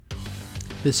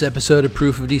This episode of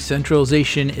Proof of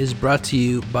Decentralization is brought to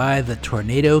you by the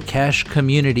Tornado Cash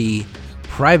community.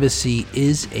 Privacy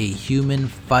is a human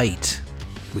fight.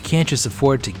 We can't just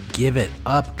afford to give it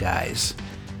up, guys.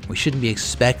 We shouldn't be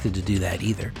expected to do that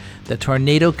either. The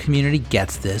Tornado community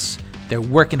gets this. They're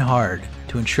working hard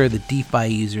to ensure that DeFi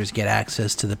users get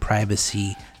access to the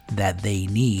privacy that they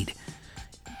need.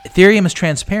 Ethereum is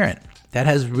transparent. That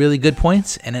has really good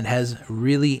points, and it has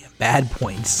really bad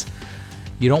points.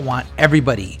 You don't want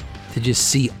everybody to just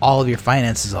see all of your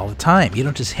finances all the time. You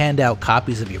don't just hand out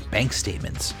copies of your bank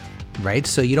statements, right?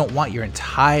 So you don't want your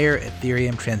entire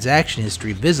Ethereum transaction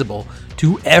history visible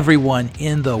to everyone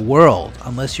in the world,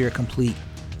 unless you're a complete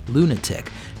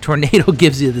lunatic. Tornado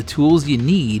gives you the tools you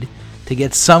need to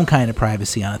get some kind of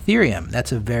privacy on Ethereum.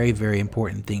 That's a very, very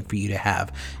important thing for you to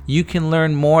have. You can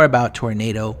learn more about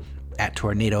Tornado at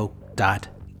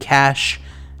tornado.cash.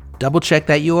 Double check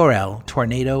that URL,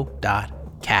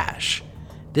 tornado.cash.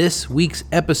 This week's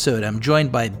episode, I'm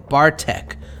joined by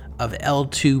Bartek of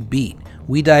L2Beat.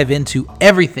 We dive into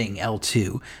everything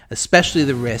L2, especially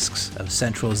the risks of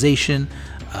centralization,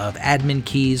 of admin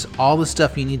keys, all the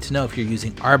stuff you need to know if you're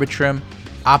using Arbitrum,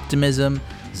 Optimism,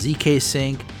 ZK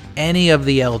Sync, any of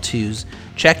the L2s.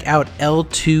 Check out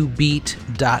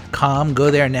L2Beat.com.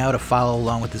 Go there now to follow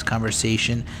along with this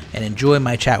conversation and enjoy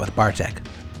my chat with Bartek.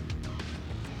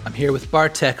 I'm here with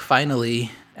Bartek finally.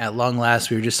 At long last.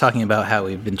 We were just talking about how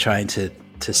we've been trying to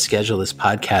schedule this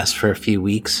podcast for a few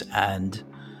weeks, and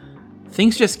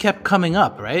things just kept coming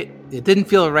up, right? It didn't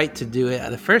feel right to do it.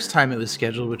 The first time it was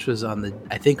scheduled, which was on the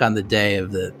day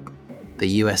of the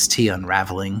UST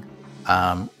unraveling,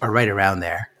 or right around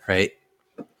there, right?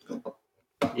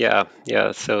 Yeah.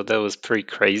 So that was pretty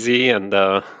crazy, and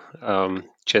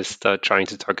just trying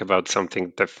to talk about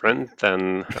something different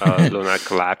than Luna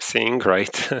collapsing,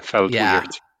 right? Felt weird.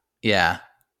 Yeah.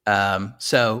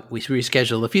 So we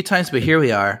rescheduled a few times, but here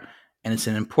we are, and it's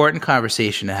an important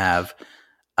conversation to have,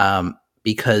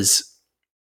 because,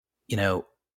 you know,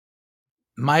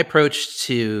 my approach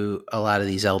to a lot of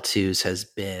these L2s has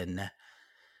been,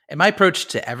 and my approach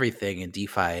to everything in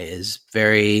DeFi is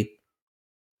very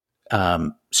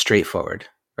straightforward,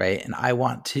 right? And I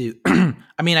want to,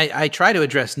 I try to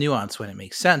address nuance when it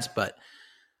makes sense, but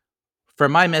for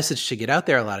my message to get out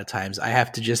there, a lot of times I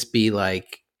have to just be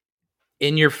like,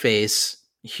 in your face,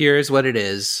 here's what it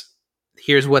is,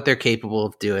 here's what they're capable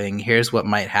of doing, here's what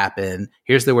might happen,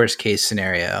 here's the worst case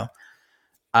scenario.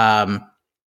 Polygon,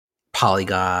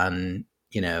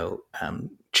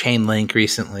 Chainlink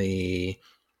recently,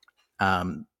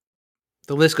 the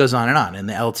list goes on, and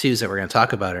the L2s that we're going to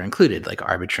talk about are included, like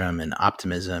Arbitrum and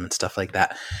Optimism and stuff like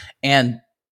that. And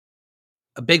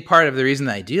a big part of the reason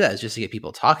that I do that is just to get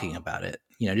people talking about it,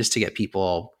 just to get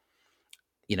people,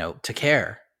 to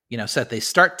care, so that they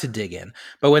start to dig in.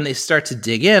 But when they start to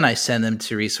dig in, I send them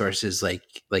to resources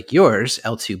like yours,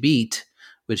 L2Beat,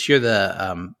 which you're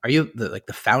are you the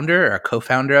founder or a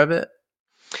co-founder of it?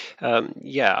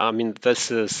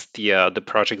 This is the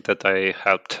project that I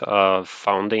helped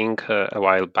founding a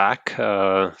while back.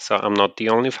 So I'm not the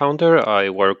only founder. I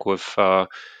work with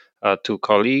two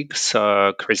colleagues,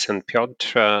 Chris and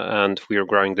Piotr, and we're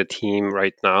growing the team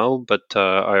right now. But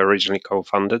I originally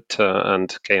co-founded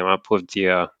and came up with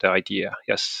the idea.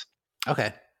 Yes.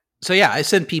 Okay. So yeah, I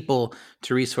send people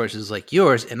to resources like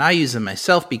yours, and I use them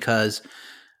myself because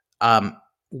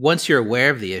once you're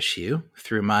aware of the issue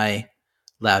through my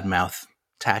loudmouth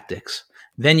tactics,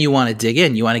 then you want to dig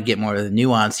in. You want to get more of the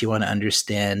nuance. You want to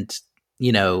understand,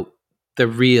 the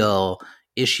real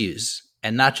issues,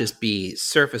 and not just be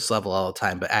surface level all the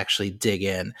time, but actually dig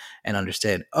in and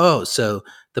understand, oh, so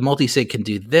the multisig can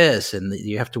do this, and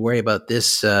you have to worry about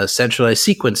this centralized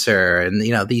sequencer, and,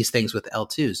 these things with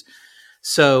L2s.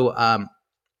 So I'm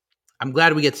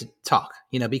glad we get to talk,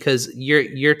 because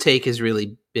your take is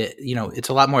really, it's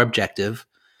a lot more objective,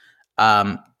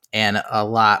 and a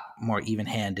lot more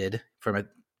even-handed from a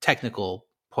technical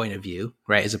point of view,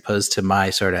 right? As opposed to my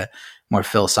sort of more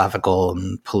philosophical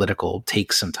and political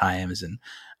takes sometimes. And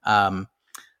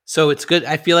so it's good.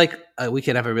 I feel like we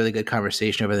could have a really good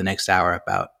conversation over the next hour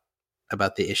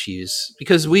about the issues,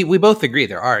 because we both agree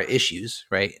there are issues,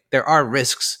 right? There are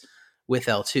risks with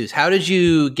L2s. How did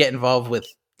you get involved with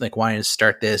wanting to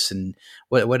start this, and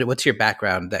what's your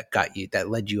background that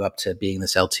led you up to being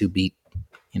this L2Beat,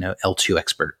 L2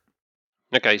 expert?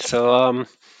 Okay, so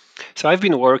I've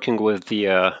been working with the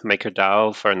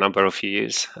MakerDAO for a number of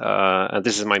years, and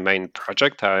this is my main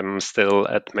project. I'm still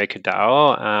at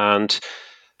MakerDAO, and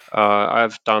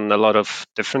I've done a lot of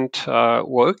different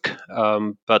work,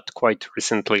 but quite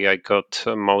recently I got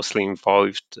mostly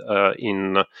involved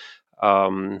in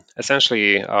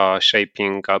essentially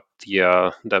shaping up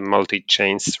the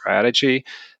multi-chain strategy.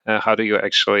 How do you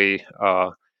actually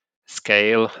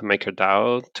scale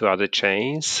MakerDAO to other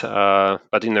chains,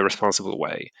 but in a responsible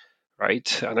way,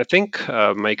 right? And I think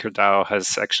MakerDAO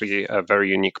has actually a very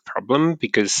unique problem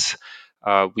because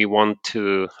we want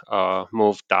to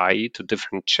move DAI to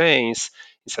different chains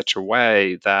in such a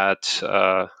way that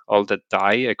all the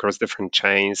DAI across different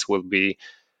chains will be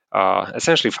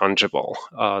essentially fungible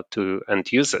to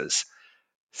end users.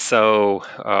 So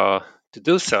to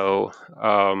do so,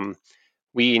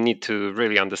 we need to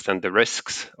really understand the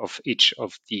risks of each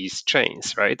of these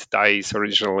chains, right? DAI is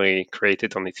originally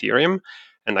created on Ethereum,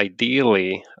 and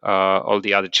ideally, all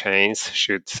the other chains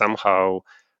should somehow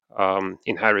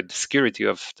inherit the security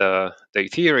of the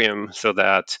Ethereum so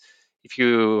that if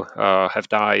you have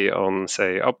DAI on,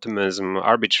 say, Optimism,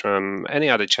 Arbitrum, any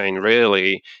other chain,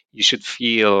 really, you should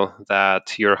feel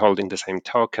that you're holding the same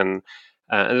token.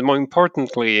 And more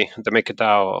importantly, the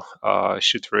MakerDAO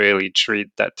should really treat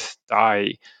that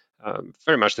DAI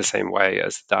very much the same way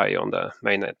as DAI on the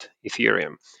mainnet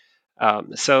Ethereum.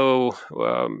 So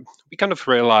we kind of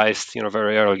realized,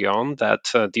 very early on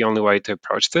that the only way to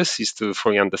approach this is to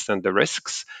fully understand the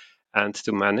risks and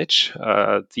to manage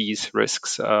these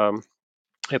risks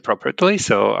appropriately.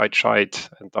 So I tried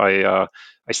and I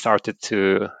started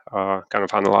to kind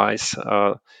of analyze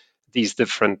these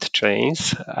different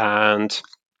chains and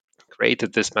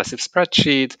created this massive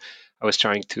spreadsheet. I was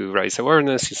trying to raise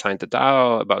awareness inside the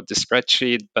DAO about the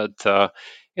spreadsheet, but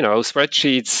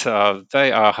spreadsheets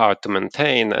they are hard to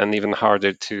maintain and even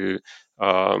harder to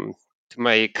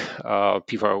make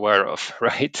people aware of,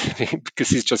 right?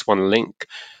 Because it's just one link.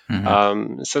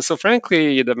 So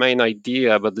frankly, the main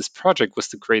idea about this project was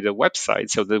to create a website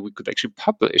so that we could actually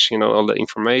publish, all the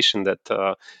information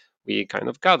that we kind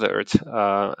of gathered,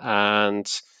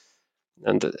 and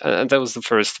that was the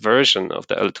first version of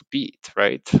the L2 beat,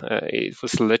 right? It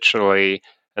was literally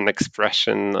an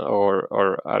expression,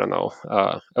 or I don't know,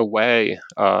 a way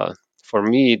for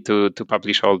me to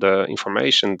publish all the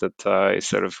information that I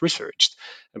sort of researched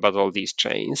about all these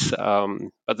chains.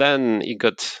 But then it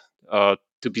got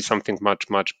to be something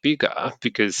much bigger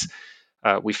because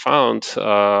we found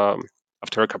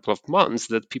after a couple of months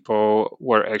that people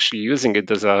were actually using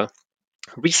it as a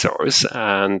resource,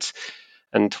 and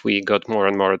we got more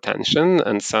and more attention,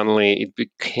 and suddenly it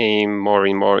became more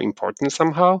and more important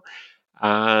somehow.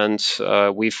 And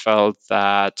we felt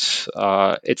that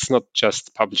it's not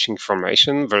just publishing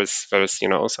information. There's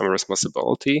some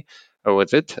responsibility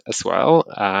with it as well.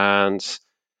 And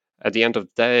at the end of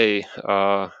the day,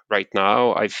 right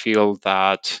now, I feel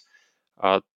that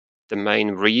the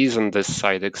main reason this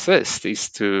site exists is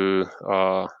to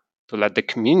let the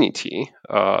community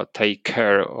take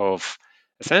care of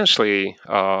essentially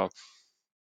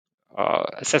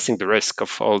assessing the risk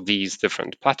of all these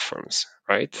different platforms,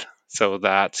 right? So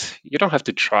that you don't have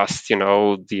to trust,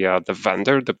 the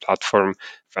vendor, the platform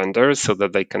vendor, so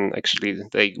that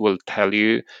they will tell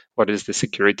you what is the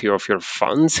security of your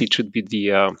funds. It should be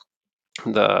the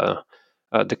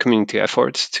community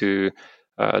efforts to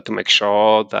make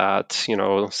sure that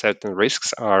certain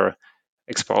risks are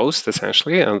exposed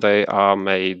essentially, and they are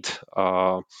made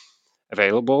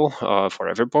available for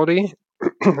everybody.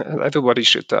 Everybody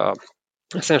should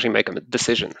essentially make a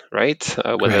decision, right?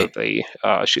 Whether they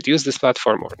should use this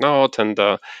platform or not, and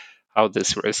how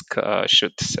this risk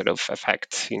should sort of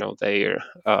affect, their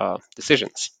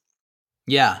decisions.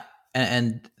 Yeah,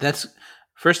 and that's,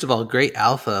 first of all, great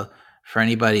alpha for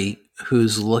anybody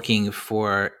who's looking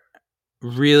for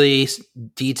really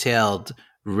detailed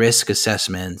risk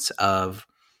assessments of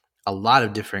a lot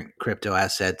of different crypto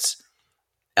assets,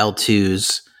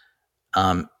 L2s,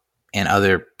 and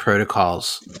other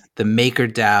protocols. The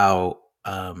MakerDAO,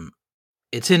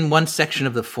 it's in one section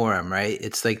of the forum, right?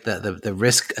 It's like the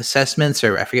risk assessments,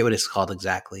 or I forget what it's called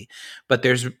exactly, but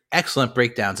there's excellent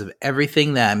breakdowns of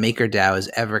everything that MakerDAO has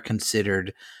ever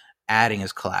considered adding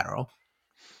as collateral.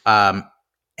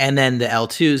 And then the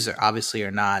L2s obviously are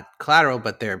not collateral,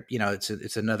 but they're,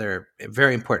 it's another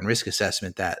very important risk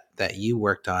assessment that you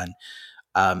worked on.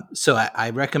 So I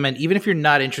recommend, even if you're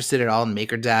not interested at all in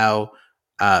MakerDAO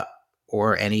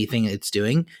or anything it's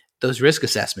doing, those risk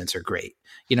assessments are great.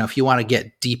 If you want to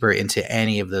get deeper into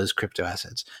any of those crypto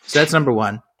assets. So that's number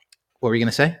one. What were you going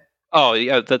to say? Oh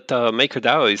yeah, that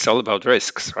MakerDAO is all about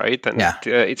risks, right? And Yeah.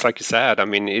 it's like you said. I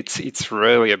mean, it's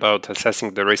really about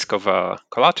assessing the risk of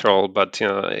collateral, but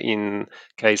in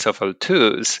case of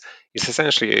L2s, it's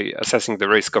essentially assessing the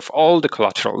risk of all the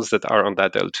collaterals that are on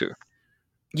that L2.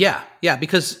 Yeah,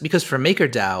 because for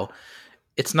MakerDAO,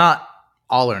 it's not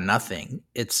all or nothing.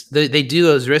 It's they do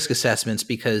those risk assessments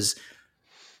because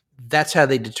that's how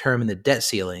they determine the debt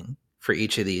ceiling for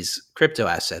each of these crypto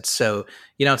assets. So,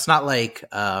 it's not like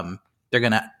they're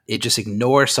going to just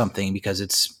ignore something because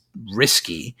it's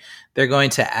risky. They're going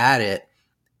to add it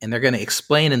and they're going to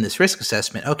explain in this risk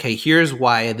assessment, okay, here's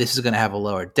why this is going to have a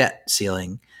lower debt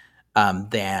ceiling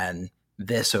than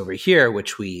this over here,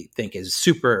 which we think is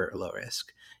super low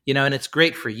risk. And it's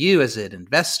great for you as an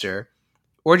investor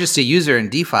or just a user in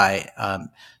DeFi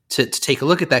to take a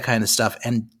look at that kind of stuff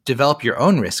and develop your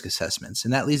own risk assessments.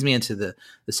 And that leads me into the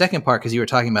second part, because you were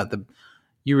talking about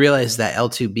you realized that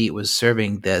L2Beat was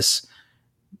serving this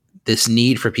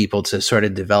need for people to sort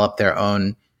of develop their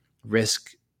own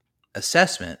risk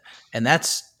assessment. And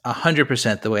that's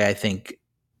 100% the way I think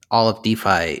all of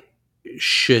DeFi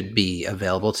should be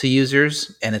available to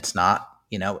users. And it's not,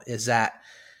 is that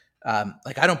I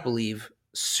don't believe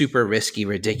super risky,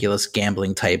 ridiculous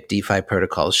gambling type DeFi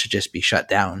protocols should just be shut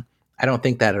down. I don't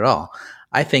think that at all.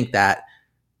 I think that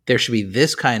there should be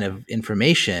this kind of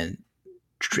information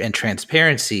and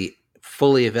transparency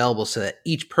fully available so that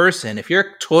each person, if you're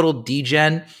a total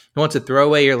degen who wants to throw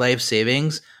away your life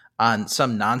savings on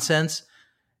some nonsense,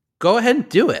 go ahead and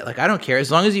do it. I don't care,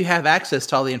 as long as you have access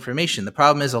to all the information. The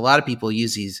problem is a lot of people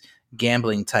use these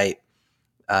gambling type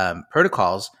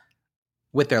protocols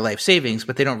with their life savings,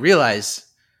 but they don't realize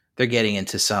they're getting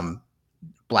into some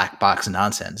black box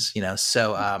nonsense,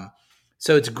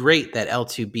 so it's great that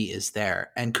L2Beat is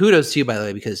there. And kudos to you, by the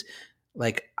way, because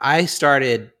I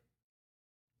started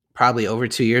probably over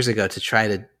 2 years ago to try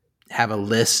to have a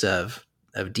list of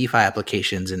DeFi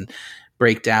applications and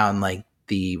break down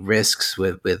the risks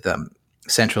with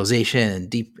centralization and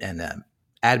deep and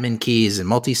admin keys and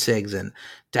multi-sigs and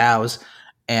DAOs.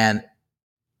 And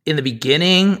in the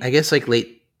beginning, I guess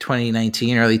late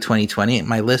 2019, early 2020,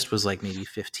 my list was maybe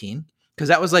 15, because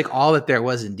that was all that there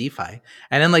was in DeFi.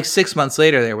 And then 6 months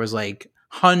later, there was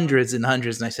hundreds and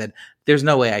hundreds. And I said, there's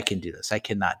no way I can do this. I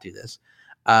cannot do this.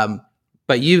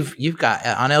 But you've got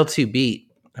on L2Beat,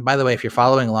 and by the way, if you're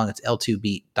following along, it's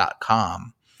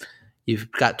l2beat.com.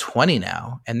 You've got 20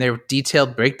 now, and they're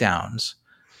detailed breakdowns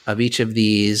of each of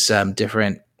these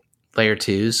different layer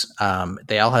twos.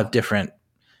 They all have different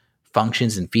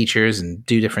functions and features and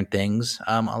do different things,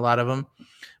 a lot of them.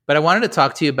 But I wanted to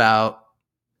talk to you about,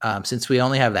 since we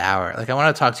only have the hour, I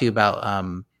want to talk to you about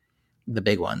the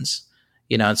big ones,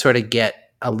 and sort of get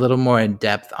a little more in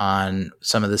depth on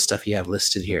some of the stuff you have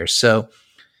listed here. So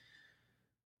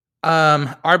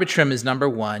Arbitrum is number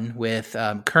one with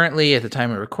currently, at the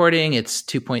time of recording, it's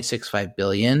 2.65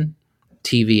 billion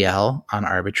TVL on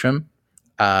Arbitrum.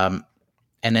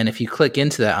 And then if you click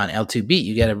into that on L2Beat,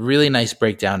 you get a really nice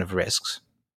breakdown of risks.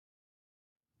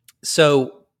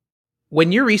 So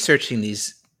when you're researching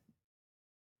these,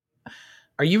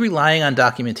 are you relying on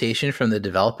documentation from the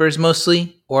developers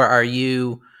mostly, or are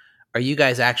you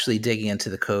guys actually digging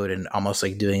into the code and almost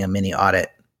doing a mini audit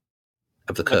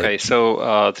of the code? Okay,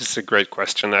 so this is a great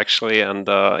question, actually, and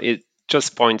it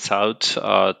just points out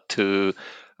to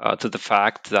the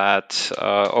fact that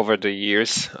over the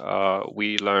years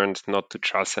we learned not to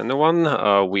trust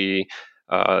anyone. We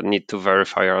need to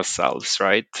verify ourselves,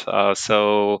 right?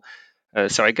 So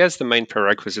I guess the main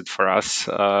prerequisite for us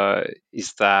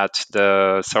is that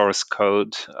the source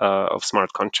code of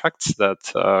smart contracts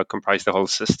that comprise the whole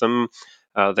system,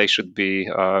 they should be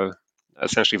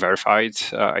essentially verified,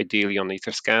 ideally on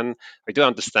Etherscan. I do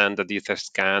understand that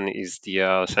Etherscan is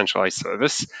the centralized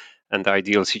service, and the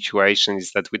ideal situation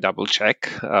is that we double check,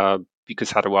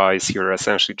 because otherwise you're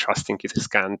essentially trusting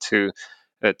Etherscan to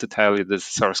tell you the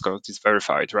source code is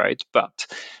verified, right? But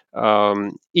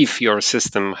if your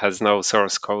system has no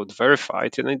source code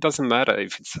verified, then it doesn't matter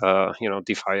if it's a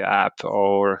DeFi app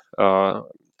or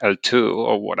L2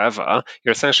 or whatever.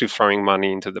 You're essentially throwing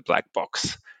money into the black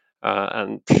box.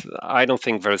 And I don't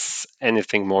think there's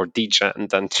anything more degen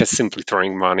than just simply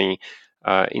throwing money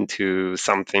into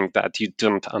something that you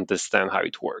don't understand how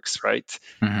it works, right?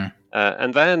 Mm-hmm.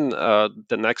 And then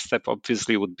the next step,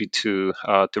 obviously, would be to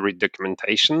read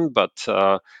documentation, but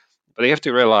you have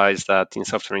to realize that in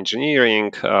software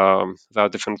engineering, there are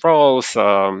different roles.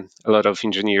 A lot of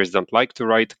engineers don't like to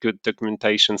write good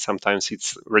documentation. Sometimes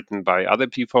it's written by other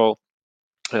people.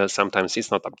 Sometimes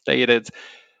it's not updated.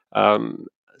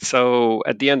 So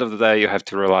at the end of the day, you have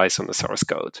to rely on the source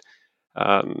code.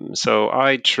 So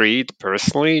I treat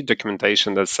personally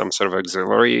documentation as some sort of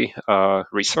auxiliary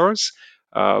resource.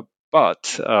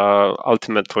 But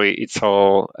ultimately, it's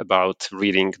all about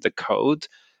reading the code.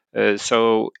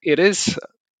 So it is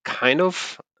kind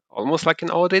of almost like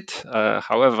an audit.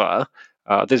 However,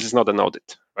 this is not an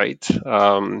audit, right?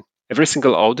 Every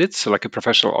single audit, so like a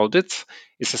professional audit,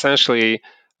 is essentially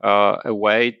a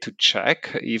way to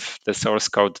check if the source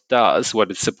code does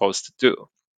what it's supposed to do.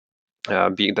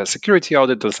 Be it a security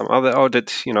audit or some other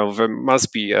audit, there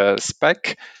must be a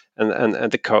spec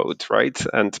and the code, right?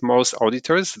 And most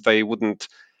auditors, they wouldn't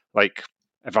like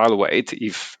evaluate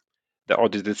if the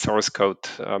audited source code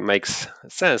makes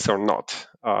sense or not.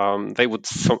 They would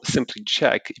simply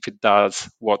check if it does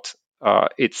what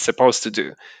it's supposed to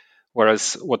do.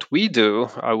 Whereas what we do,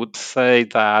 I would say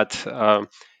that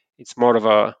it's more of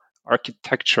a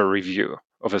architecture review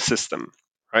of a system,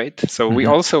 right? So we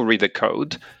also read the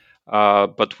code,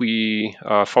 but we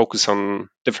focus on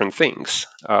different things.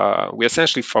 We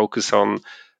essentially focus on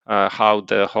how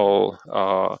the whole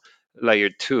layer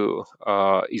 2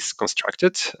 is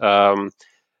constructed,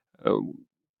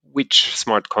 which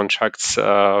smart contracts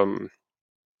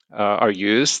are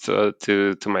used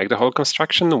to make the whole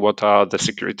construction, what are the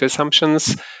security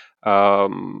assumptions,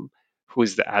 who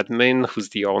is the admin, who's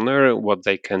the owner, what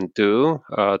they can do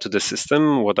to the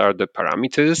system, what are the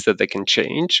parameters that they can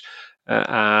change,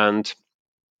 and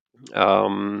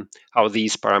how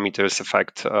these parameters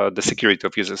affect the security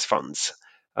of users' funds.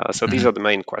 So these are the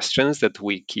main questions that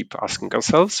we keep asking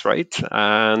ourselves, right?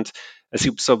 And as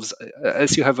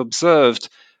you have observed,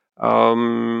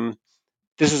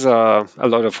 this is a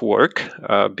lot of work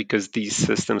because these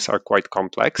systems are quite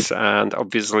complex, and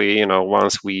obviously,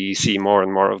 once we see more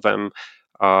and more of them,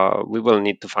 we will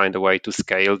need to find a way to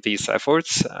scale these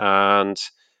efforts. And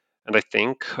I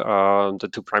think the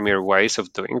two primary ways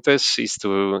of doing this is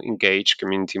to engage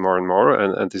community more and more,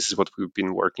 and this is what we've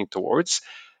been working towards.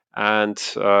 And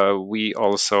we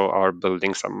also are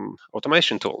building some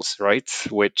automation tools, right?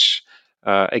 Which,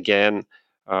 again,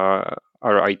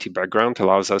 our IT background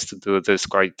allows us to do this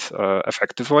quite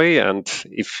effectively. And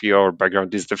if your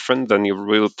background is different, then you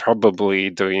will probably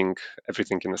doing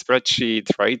everything in a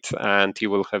spreadsheet, right? And you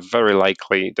will have very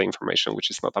likely the information which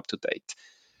is not up to date.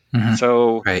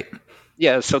 So Right.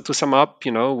 yeah, so to sum up,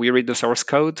 we read the source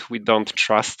code, we don't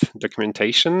trust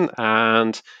documentation,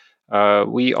 and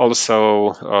we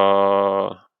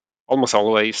also almost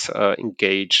always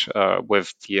engage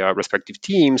with the respective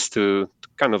teams to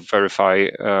kind of verify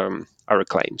our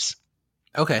claims.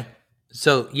 Okay.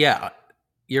 So, yeah,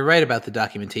 you're right about the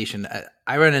documentation.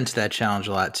 I run into that challenge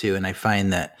a lot too, and I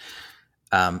find that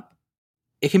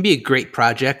it can be a great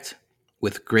project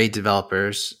with great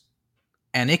developers,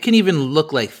 and it can even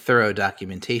look like thorough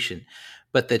documentation.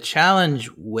 But the challenge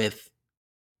with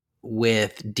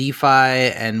DeFi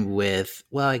and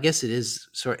I guess it is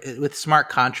with smart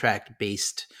contract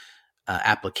based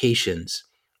applications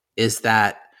is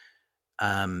that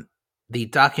the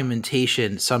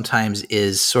documentation sometimes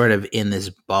is sort of in this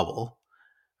bubble,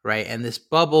 right? And this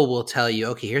bubble will tell you,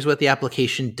 okay, here's what the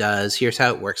application does, here's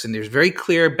how it works, and there's very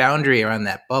clear boundary around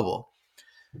that bubble.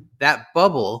 That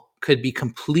bubble could be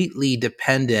completely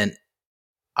dependent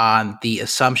on the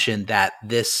assumption that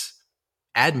this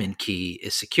admin key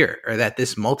is secure or that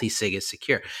this multi-sig is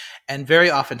secure. And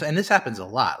very often, and this happens a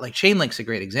lot, like Chainlink's a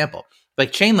great example.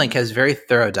 Like Chainlink has very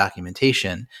thorough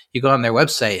documentation. You go on their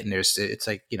website and it's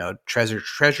like,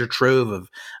 treasure trove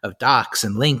of docs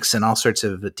and links and all sorts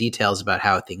of details about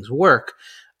how things work.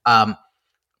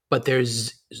 But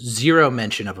there's zero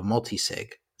mention of a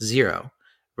multi-sig, zero.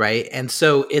 Right. And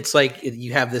so it's like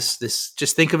you have this,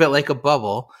 just think of it like a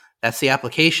bubble. That's the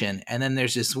application. And then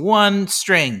there's this one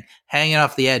string hanging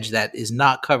off the edge that is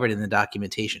not covered in the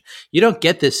documentation. You don't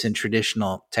get this in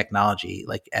traditional technology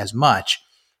like as much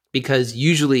because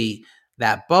usually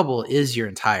that bubble is your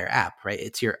entire app, right?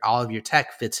 It's all of your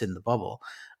tech fits in the bubble.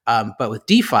 But with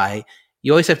DeFi,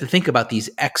 you always have to think about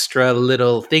these extra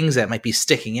little things that might be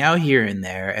sticking out here and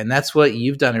there. And that's what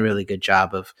you've done a really good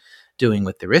job of doing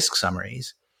with the risk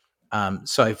summaries.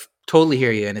 So I totally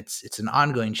hear you, and it's an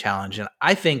ongoing challenge. And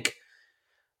I think,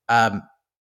 by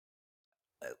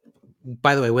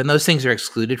the way, when those things are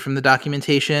excluded from the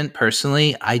documentation,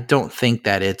 personally, I don't think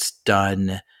that it's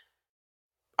done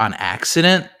on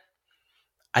accident.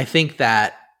 I think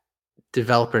that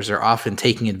developers are often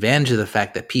taking advantage of the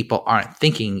fact that people aren't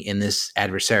thinking in this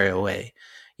adversarial way.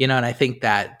 And I think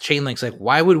that Chainlink's like,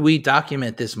 why would we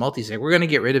document this multi-sig? We're going to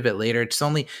get rid of it later.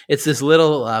 It's this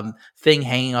little thing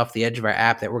hanging off the edge of our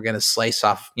app that we're going to slice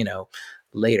off,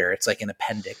 later. It's like an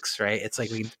appendix, right? It's like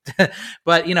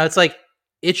but it's like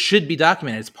it should be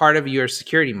documented. It's part of your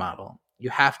security model.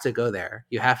 You have to go there.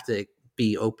 You have to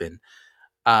be open.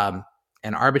 And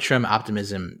Arbitrum,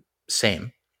 Optimism,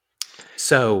 same.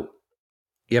 So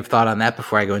you have thought on that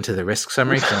before I go into the risk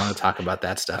summary? Because I want to talk about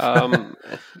that stuff.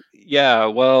 Yeah,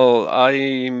 well,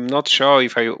 I'm not sure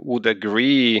if I would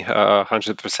agree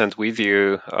 100% with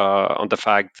you on the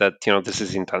fact that this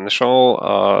is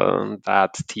intentional,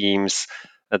 that teams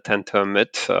tend to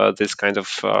omit this kind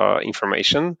of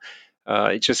information.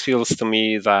 It just feels to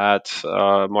me that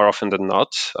more often than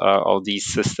not, all these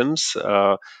systems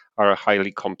are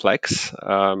highly complex.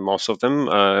 Most of them,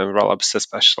 rollups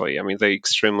especially. I mean, they're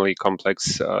extremely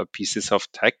complex pieces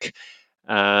of tech,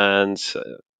 and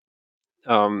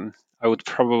I would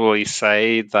probably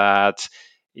say that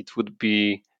it would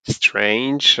be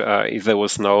strange if there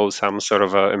was no some sort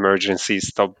of a emergency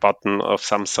stop button of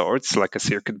some sorts, like a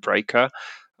circuit breaker,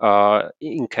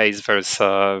 in case there's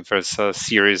a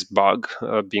serious bug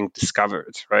being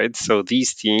discovered, right? So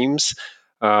these teams,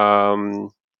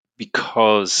 um,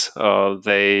 because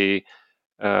they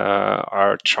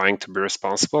are trying to be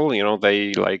responsible,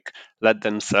 they like let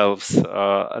themselves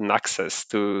an access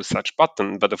to such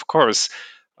button. But of course,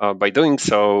 by doing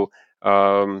so,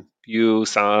 you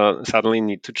suddenly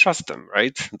need to trust them,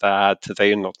 right? That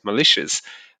they are not malicious,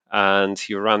 and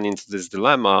you run into this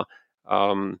dilemma.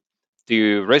 Do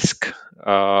you risk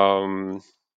not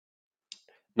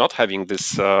having this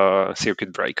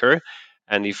circuit breaker,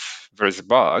 and if there's a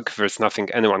bug, there's nothing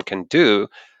anyone can do,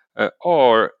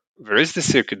 or there is the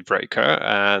circuit breaker,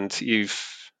 and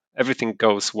if everything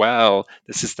goes well,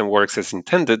 the system works as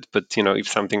intended. But if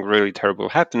something really terrible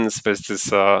happens, there's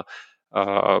this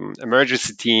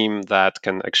emergency team that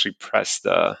can actually press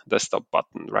the stop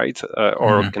button, right,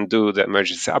 or can do the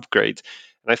emergency upgrade.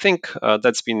 And I think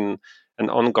that's been an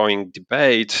ongoing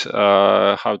debate,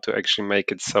 how to actually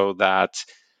make it so that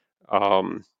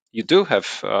you do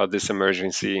have this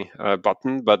emergency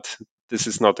button, but this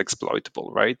is not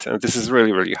exploitable, right? And this is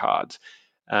really, really hard.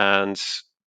 And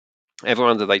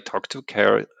everyone that I talk to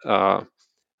care a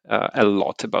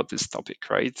lot about this topic,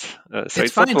 right? So It's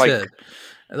it's not fine like, to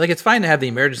it's fine to have the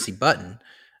emergency button,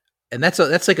 and that's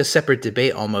like a separate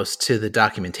debate almost to the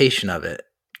documentation of it.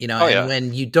 oh And yeah,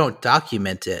 when you don't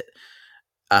document it,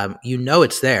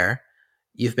 it's there.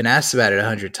 You've been asked about it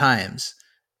 100 times,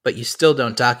 but you still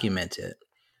don't document it.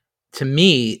 To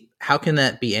me, how can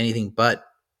that be anything but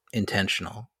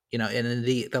intentional? And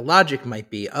the logic might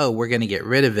be, oh, we're going to get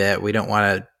rid of it. We don't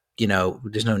want to,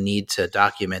 there's no need to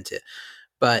document it.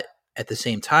 But at the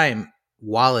same time,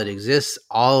 while it exists,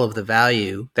 all of the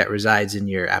value that resides in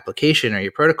your application or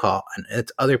your protocol, and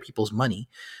it's other people's money,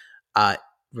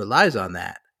 relies on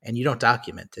that, and you don't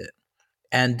document it.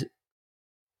 And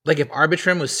like if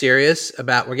Arbitrum was serious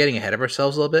about, we're getting ahead of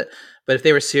ourselves a little bit, but if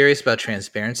they were serious about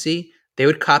transparency, they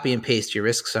would copy and paste your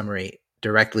risk summary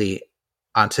directly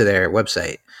onto their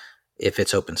website if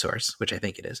it's open source, which I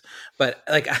think it is. But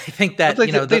like I think that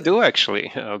they do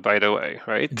actually, by the way,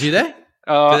 right? Do they?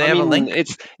 Do they I have a mean, link?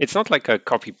 it's not like a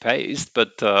copy paste,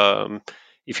 but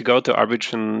if you go to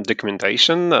Arbitrum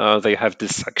documentation, they have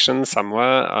this section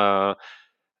somewhere,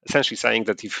 essentially saying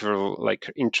that if you're like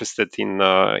interested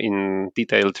in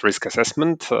detailed risk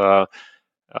assessment,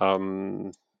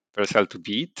 there's L to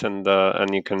beat, and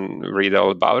you can read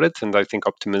all about it. And I think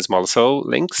Optimism also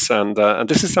links, and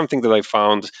this is something that I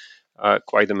found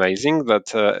quite amazing.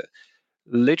 That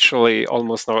literally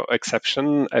almost no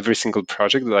exception, every single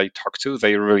project that I talk to,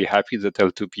 they're really happy that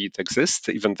L2Beat exists,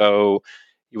 even though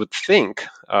you would think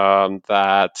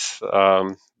that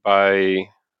by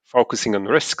focusing on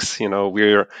risks,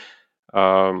 we're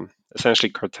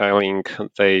essentially curtailing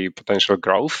the potential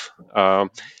growth.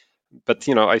 But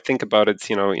I think about it,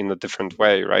 in a different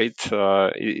way, right?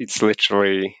 It's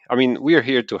literally, I mean, we're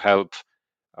here to help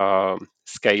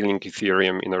scaling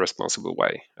Ethereum in a responsible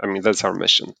way. I mean, that's our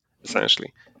mission,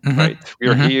 essentially, right?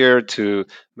 We're here to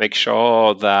make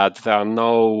sure that there are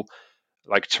no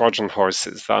like Trojan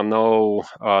horses, there are no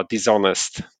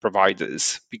dishonest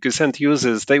providers, because end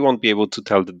users, they won't be able to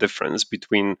tell the difference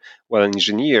between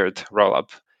well-engineered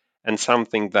rollup and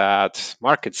something that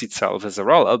markets itself as a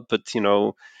rollup, but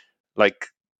like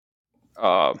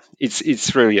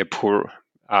it's really a poor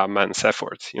man's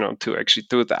effort, to actually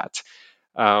do that.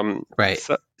 Right.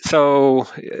 So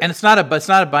And it's not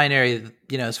a binary,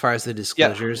 as far as the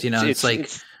disclosures, yeah, it's like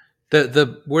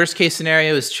the worst case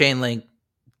scenario is Chainlink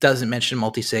doesn't mention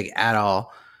multisig at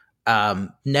all.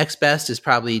 Next best is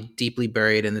probably deeply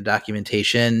buried in the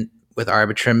documentation with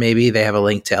Arbitrum. Maybe they have a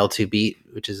link to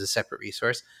L2Beat, which is a separate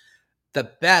resource. The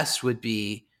best would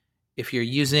be if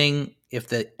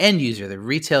the end user, the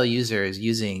retail user, is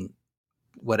using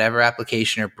whatever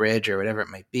application or bridge or whatever it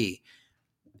might be,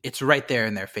 it's right there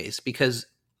in their face.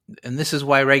 And this is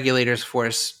why regulators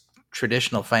force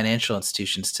traditional financial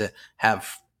institutions to have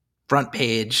front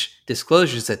page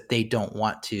disclosures that they don't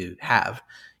want to have.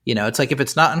 It's like if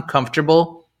it's not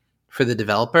uncomfortable for the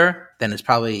developer, then it's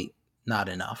probably not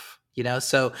enough.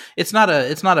 So it's not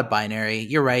a binary.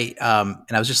 You're right. And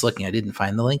I was just looking, I didn't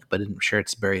find the link, but I'm sure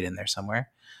it's buried in there somewhere.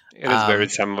 It is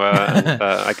buried somewhere, and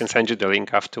I can send you the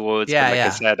link afterwards. But Yeah, like I yeah.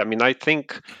 said, I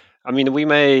mean, we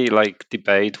may like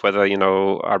debate whether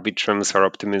arbitrums or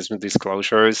optimism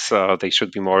disclosures they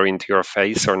should be more into your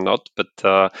face or not. But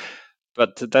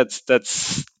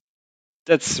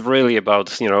that's really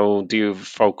about do you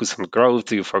focus on growth?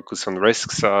 Do you focus on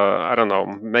risks? I don't know.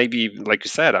 Maybe like you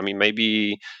said, I mean,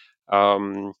 maybe.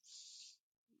 Um,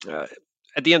 uh,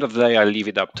 at the end of the day, I leave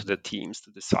it up to the teams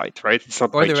to decide, right? It's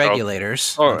not Or my the job.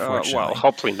 regulators, Or, well, unfortunately.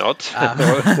 hopefully not.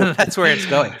 That's where it's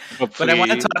going. But I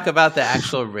want to Hopefully, talk about the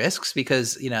actual risks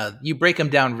because you break them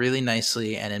down really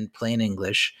nicely and in plain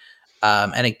English.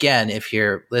 And again, if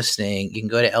you're listening, you can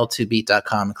go to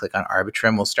l2beat.com and click on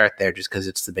Arbitrum. We'll start there just because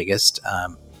it's the biggest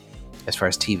as far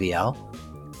as TVL.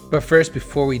 But first,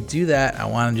 before we do that, I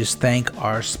want to just thank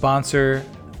our sponsor,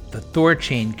 the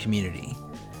Thorchain community.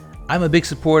 I'm a big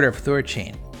supporter of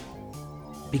Thorchain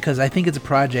because I think it's a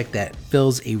project that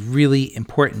fills a really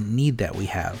important need that we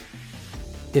have.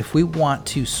 If we want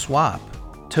to swap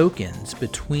tokens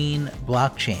between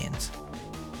blockchains,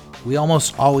 we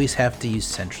almost always have to use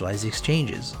centralized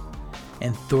exchanges.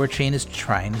 And Thorchain is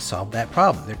trying to solve that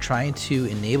problem. They're trying to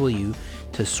enable you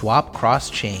to swap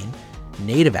cross-chain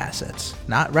native assets,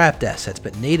 not wrapped assets,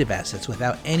 but native assets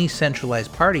without any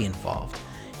centralized party involved.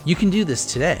 You can do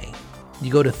this today.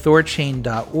 You go to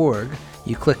thorchain.org,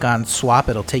 you click on swap,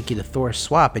 it'll take you to Thor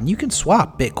Swap, and you can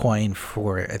swap Bitcoin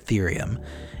for Ethereum.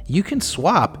 You can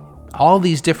swap all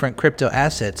these different crypto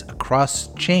assets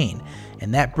across chain,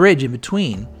 and that bridge in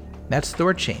between, that's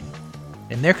Thorchain.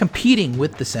 And they're competing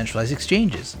with the centralized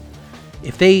exchanges.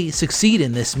 If they succeed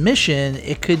in this mission,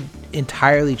 it could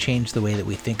entirely change the way that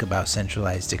we think about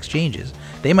centralized exchanges.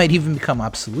 They might even become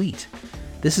obsolete.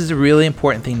 This is a really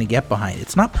important thing to get behind.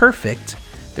 It's not perfect.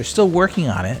 They're still working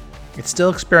on it. It's still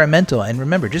experimental. And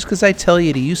remember, just because I tell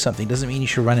you to use something doesn't mean you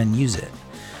should run and use it.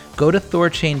 Go to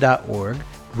thorchain.org,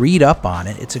 read up on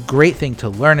it. It's a great thing to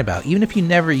learn about, even if you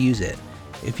never use it.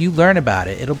 If you learn about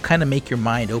it, it'll kind of make your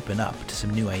mind open up to some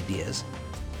new ideas.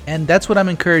 And that's what I'm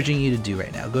encouraging you to do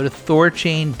right now. Go to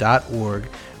thorchain.org,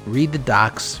 read the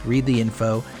docs, read the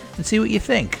info, and see what you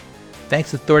think.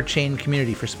 Thanks to Thorchain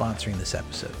community for sponsoring this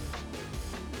episode.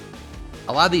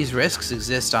 A lot of these risks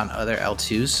exist on other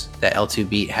L2s that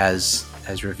L2Beat has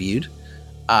reviewed.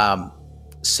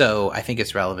 So I think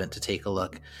it's relevant to take a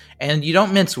look. And you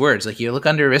don't mince words. Like, you look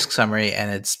under risk summary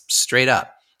and it's straight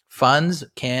up. Funds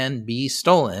can be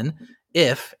stolen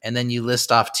if, and then you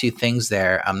list off two things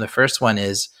there. The first one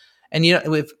is, and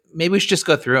maybe we should just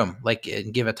go through them, like,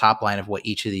 and give a top line of what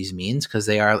each of these means, because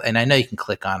they are, and I know you can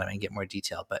click on them and get more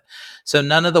detail, but so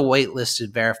none of the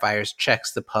whitelisted verifiers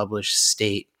checks the published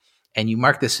state, and you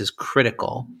mark this as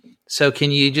critical. So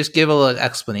can you just give a little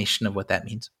explanation of what that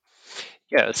means?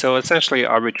 Yeah, so essentially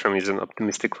Arbitrum is an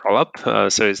optimistic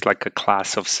rollup. So it's like a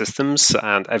class of systems,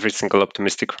 and every single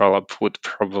optimistic rollup would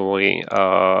probably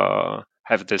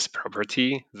have this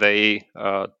property. They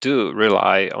do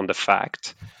rely on the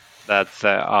fact that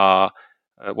there are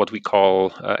what we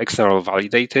call external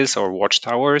validators or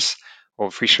watchtowers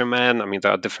or fishermen. I mean,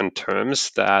 there are different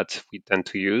terms that we tend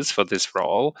to use for this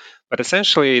role. But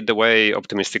essentially, the way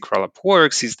optimistic rollup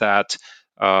works is that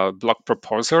block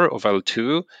proposer of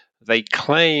L2, they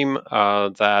claim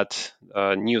that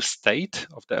new state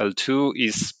of the L2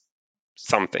 is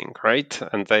something, right?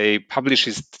 And they publish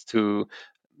it to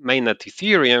mainnet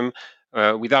Ethereum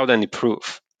without any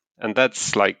proof. And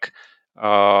that's like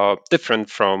different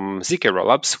from ZK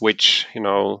rollups, which,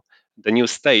 the new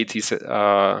state is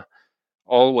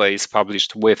always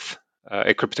published with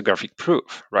a cryptographic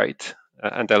proof, right?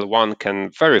 And L1 can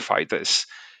verify this.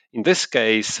 In this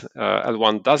case,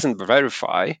 L1 doesn't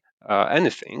verify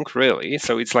anything really,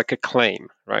 so it's like a claim,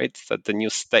 right? That the new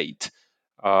state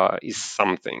is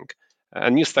something. A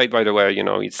new state, by the way,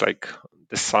 it's like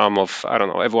the sum of, I don't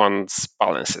know, everyone's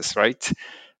balances, right?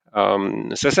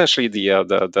 So essentially, the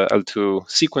L2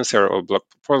 sequencer or block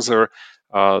proposer,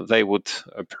 they would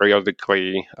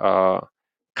periodically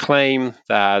claim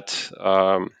that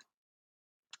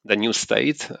the new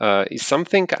state is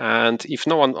something, and if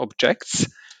no one objects,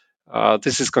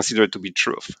 this is considered to be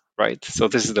truth, right? So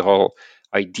this is the whole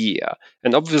idea.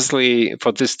 And obviously,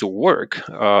 for this to work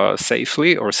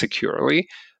safely or securely,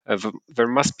 there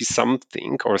must be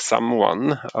something or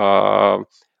someone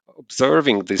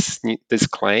observing this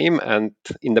claim and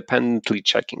independently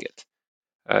checking it.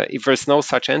 If there's no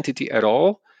such entity at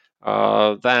all,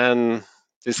 then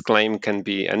this claim can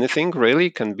be anything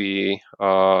really. Can be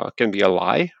a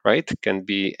lie, right? Can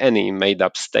be any made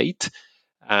up state.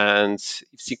 And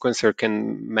if sequencer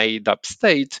can made up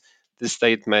state, the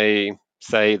state may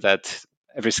say that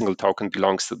every single token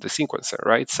belongs to the sequencer,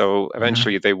 right? So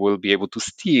eventually they will be able to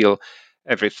steal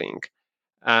everything.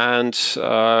 And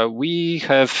we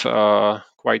have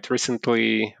quite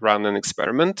recently run an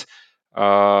experiment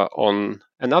on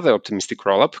another optimistic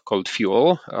rollup called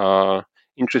Fuel.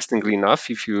 Interestingly enough,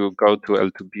 if you go to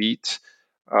L2Beat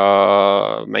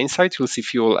main site, you'll see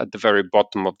Fuel at the very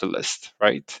bottom of the list,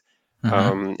 right?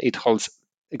 It holds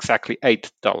exactly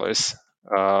 $8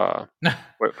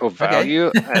 worth of Okay.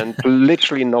 value, and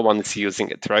literally no one is using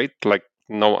it, right? Like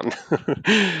no one.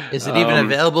 Is it even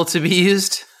available to be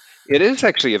used? It is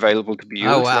actually available to be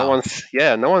used. Oh, wow.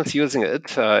 No one's using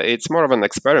it. It's more of an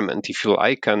experiment, if you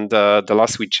like. And the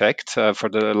last we checked, for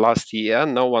the last year,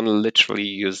 no one literally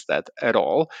used that at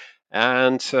all.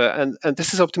 And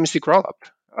this is optimistic rollup.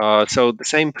 So the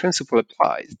same principle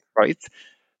applies, right?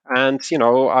 And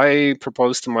I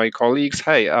proposed to my colleagues,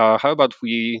 hey, how about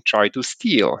we try to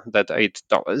steal that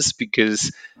 $8?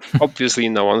 Because obviously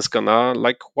no one's gonna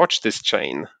watch this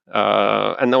chain,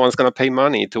 and no one's gonna pay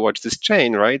money to watch this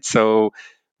chain, right? So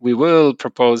we will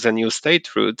propose a new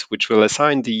state root which will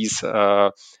assign these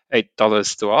 $8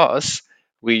 to us.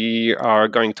 We are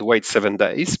going to wait 7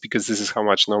 days because this is how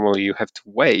much normally you have to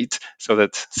wait so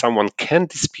that someone can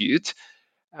dispute,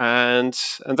 and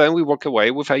then we walk away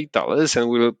with $8, and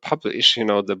we will publish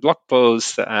the blog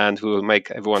post, and we will make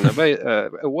everyone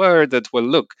aware that, well,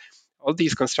 look, all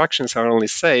these constructions are only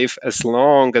safe as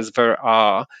long as there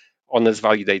are honest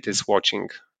validators watching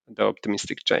the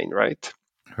optimistic chain, right?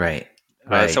 Right.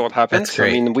 So what happened? That's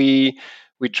great. I mean,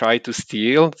 we tried to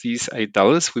steal these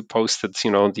 $8. We posted,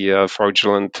 the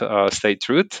fraudulent state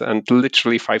root, and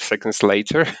literally 5 seconds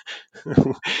later,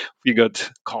 we got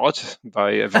caught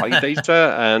by a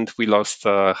validator, and we lost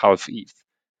half ETH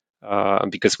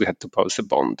because we had to post a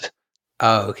bond.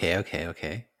 Oh, okay.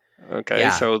 Okay,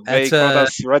 Yeah, so they caught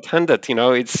us red-handed.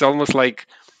 It's almost like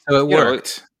so it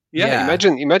worked. Yeah,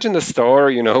 imagine the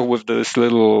store, with this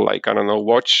little, I don't know,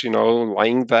 watch,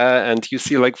 lying there, and you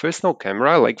see there's no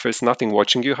camera, there's nothing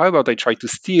watching you. How about I try to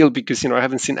steal because, I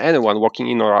haven't seen anyone walking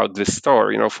in or out this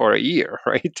store, for a year,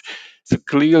 right? So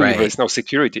clearly there's no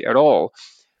security at all.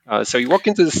 So you walk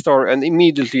into the store and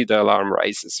immediately the alarm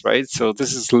rises, right? So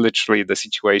this is literally the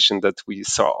situation that we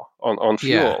saw on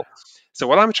Fuel. Yeah. So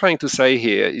what I'm trying to say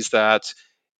here is that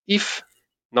if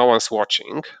no one's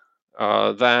watching,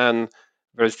 then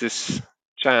there's this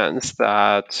chance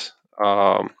that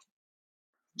all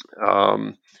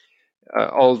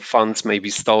funds may be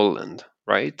stolen,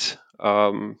 right?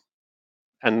 And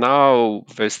now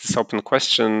there's this open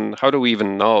question: how do we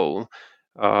even know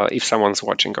if someone's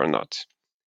watching or not?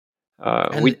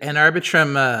 And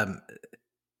Arbitrum,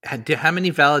 how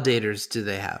many validators do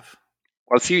they have?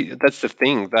 Well, see, that's the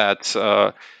thing, that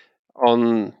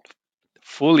on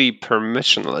fully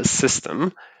permissionless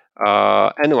system,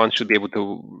 anyone should be able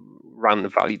to run a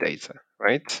validator,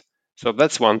 right? So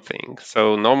that's one thing.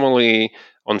 So normally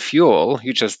on Fuel,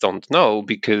 you just don't know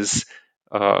because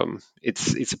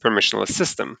it's a permissionless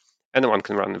system. Anyone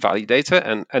can run a validator,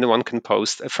 and anyone can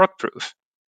post a fraud proof.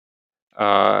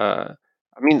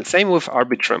 Same with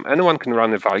Arbitrum. Anyone can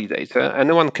run a validator.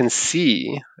 Anyone can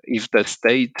see if the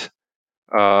state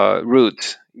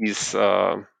root is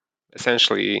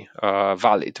essentially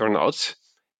valid or not.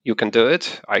 You can do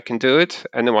it. I can do it.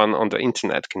 Anyone on the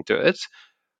internet can do it.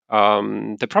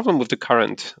 The problem with the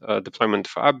current deployment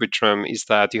for Arbitrum is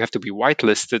that you have to be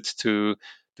whitelisted to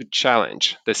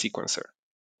challenge the sequencer.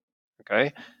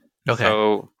 Okay.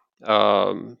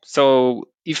 So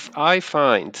if I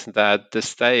find that the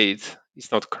state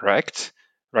is not correct,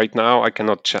 right now I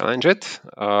cannot challenge it.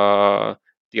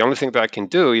 The only thing that I can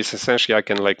do is essentially I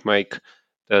can make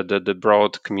the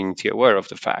broad community aware of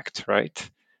the fact, right?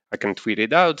 I can tweet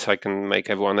it out, I can make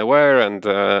everyone aware, and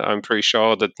I'm pretty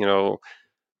sure that,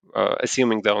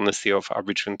 assuming the honesty of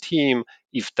Arbitrum team,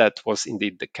 if that was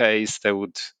indeed the case, they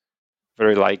would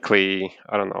very likely,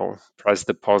 I don't know, press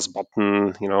the pause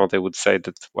button. They would say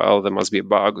that, well, there must be a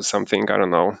bug or something. I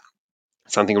don't know.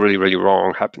 Something really, really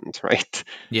wrong happened, right?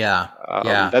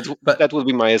 That would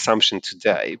be my assumption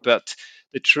today. But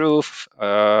the truth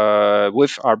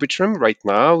with Arbitrum right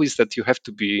now is that you have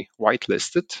to be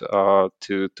whitelisted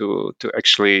to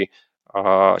actually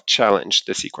challenge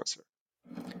the sequencer.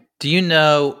 Do you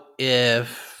know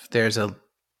if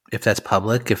that's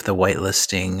public, if the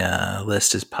whitelisting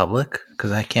list is public?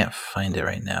 Because I can't find it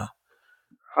right now.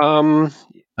 Who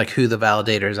the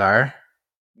validators are?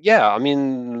 Yeah,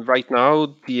 right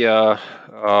now there's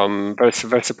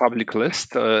a public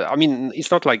list.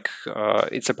 It's not like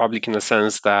it's a public in the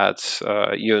sense that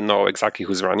you know exactly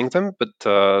who's running them, but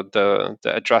the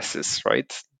addresses,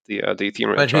 right? The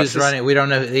Ethereum but addresses. Who's running? We don't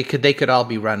know. They could all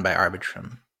be run by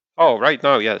Arbitrum. Oh, right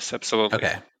now, yes, absolutely.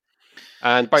 Okay.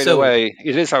 And by the So way,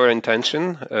 it is our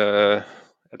intention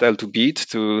at L2Beat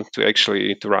to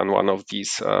actually to run one of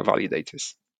these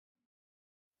validators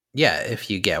yeah, if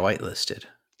you get whitelisted,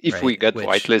 if we right? get Which,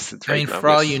 whitelisted I right mean, now. for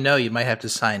all you Yes. know, you might have to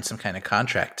sign some kind of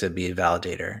contract to be a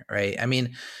validator, right? I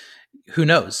mean, who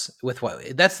knows with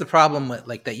what that's the problem with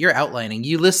like that you're outlining.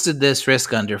 You listed this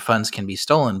risk under funds can be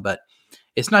stolen, but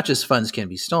it's not just funds can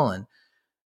be stolen.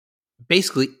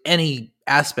 Basically, any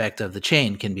aspect of the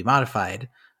chain can be modified.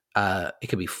 It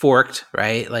could be forked,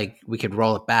 right? Like we could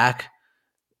roll it back.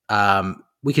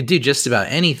 We could do just about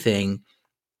anything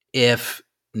if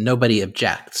nobody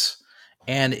objects.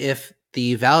 And if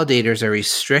the validators are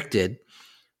restricted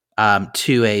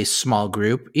to a small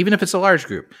group, even if it's a large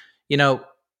group, you know,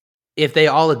 if they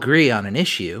all agree on an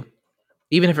issue,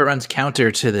 even if it runs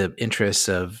counter to the interests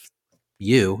of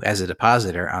you as a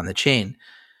depositor on the chain,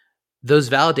 those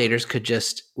validators could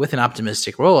just, with an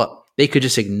optimistic rollup, they could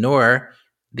just ignore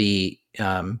the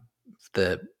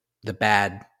the the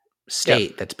bad Yeah.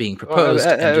 state that's being Well, proposed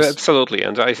and just absolutely,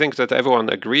 and I think that everyone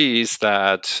agrees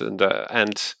that the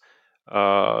end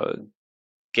uh,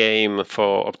 game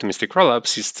for optimistic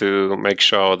rollups is to make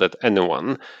sure that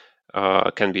anyone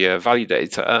can be a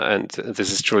validator, and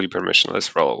this is truly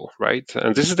permissionless role, right?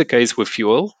 And this is the case with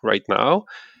Fuel right now.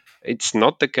 It's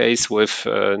not the case with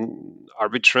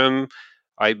Arbitrum,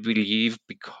 I believe,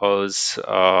 because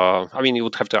I mean, you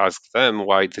would have to ask them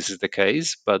why this is the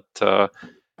case, but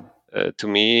to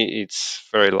me, it's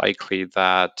very likely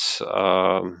that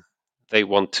they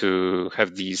want to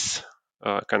have these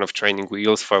kind of training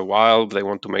wheels for a while. They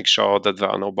want to make sure that there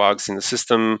are no bugs in the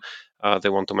system. They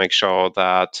want to make sure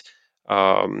that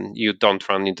you don't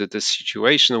run into this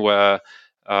situation where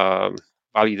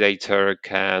validator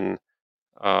can,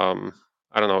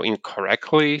 I don't know,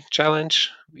 incorrectly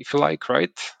challenge, if you like,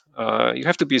 right? You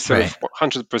have to be sort right. of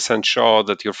 100% sure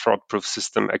that your fraud-proof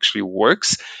system actually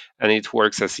works and it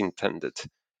works as intended.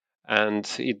 And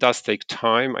it does take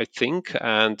time, I think.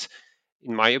 And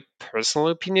in my personal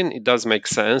opinion, it does make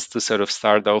sense to sort of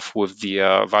start off with the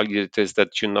validators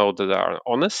that you know that are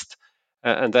honest,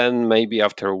 and then maybe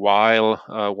after a while,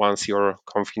 once your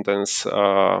confidence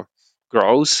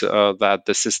grows that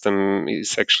the system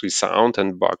is actually sound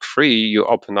and bug free, you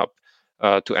open up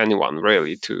to anyone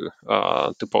really to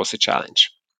pose a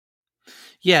challenge.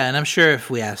 Yeah, and I'm sure if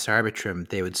we asked Arbitrum,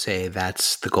 they would say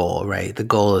that's the goal, right? The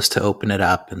goal is to open it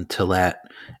up and to let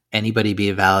anybody be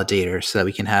a validator so that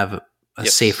we can have a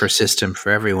safer Yes. system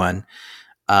for everyone.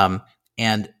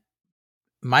 And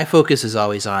my focus is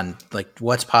always on like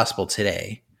what's possible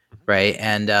today, right?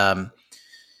 And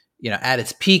at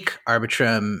its peak,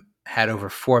 Arbitrum had over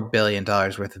 $4 billion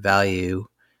worth of value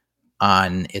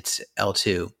on its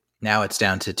L2. Now it's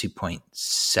down to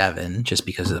 2.7 just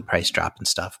because of the price drop and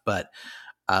stuff. But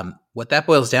what that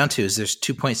boils down to is there's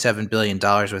 $2.7 billion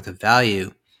worth of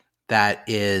value that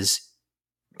is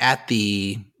at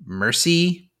the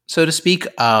mercy, so to speak,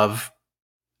 of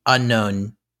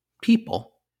unknown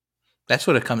people. That's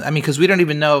what it comes. I mean, because we don't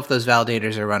even know if those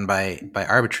validators are run by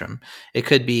Arbitrum. It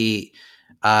could be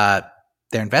their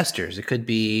investors. It could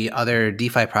be other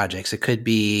DeFi projects. It could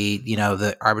be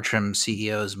the Arbitrum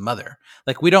CEO's mother.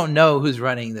 Like we don't know who's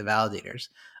running the validators.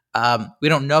 We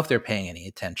don't know if they're paying any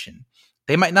attention.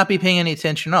 They might not be paying any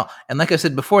attention at all. And like I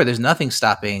said before, there's nothing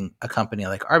stopping a company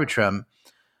like Arbitrum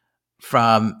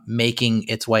from making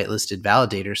its whitelisted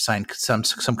validators sign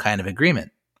some kind of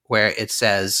agreement where it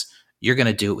says you're going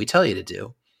to do what we tell you to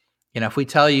do. If we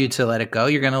tell you to let it go,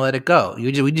 you're going to let it go.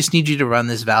 We just need you to run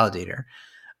this validator.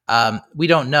 We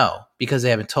don't know because they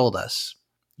haven't told us.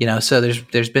 So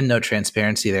there's been no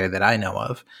transparency there that I know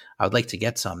of. I would like to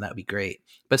get some. That would be great.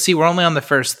 But see, we're only on the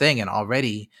first thing, and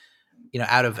already,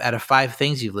 out of 5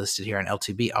 things you've listed here on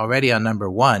L2B, already on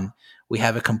number 1, we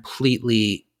have a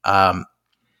completely a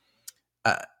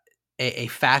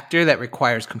factor that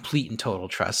requires complete and total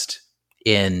trust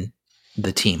in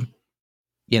the team.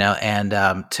 And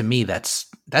to me, that's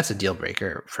a deal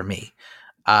breaker for me.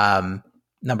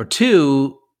 Number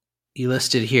 2, you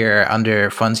listed here under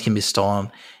funds can be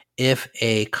stolen if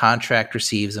a contract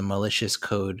receives a malicious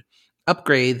code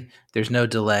upgrade. There's no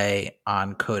delay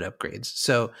on code upgrades.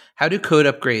 So, how do code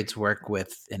upgrades work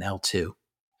with an L2?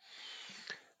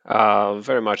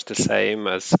 Very much the same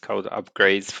as code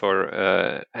upgrades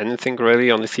for anything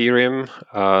really on Ethereum.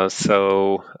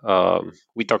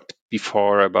 We talked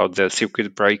before about the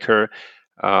circuit breaker.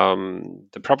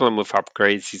 The problem with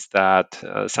upgrades is that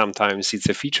sometimes it's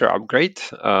a feature upgrade.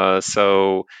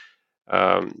 You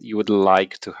would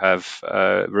like to have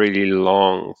a really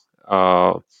long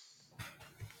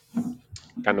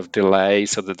kind of delay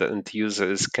so that the end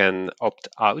users can opt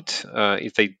out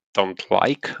if they don't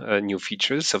like new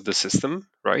features of the system,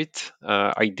 right?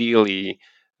 Ideally,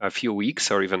 a few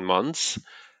weeks or even months.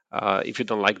 If you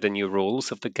don't like the new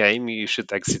rules of the game, you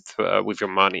should exit with your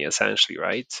money, essentially,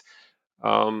 right?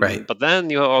 Right. But then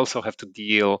you also have to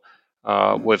deal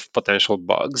with potential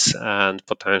bugs and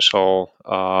potential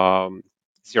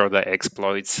zero-day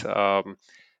exploits,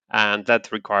 and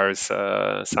that requires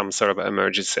some sort of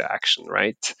emergency action,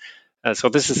 right? So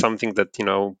this is something that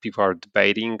people are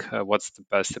debating. What's the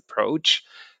best approach?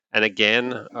 And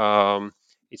again,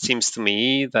 it seems to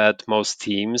me that most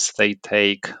teams they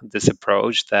take this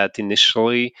approach that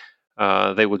initially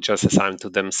they will just assign to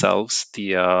themselves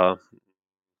the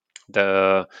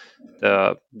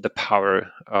the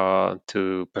power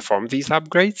to perform these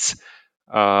upgrades,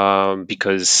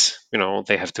 because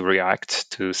they have to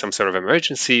react to some sort of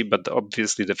emergency. But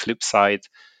obviously, the flip side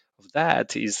of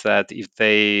that is that if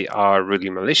they are really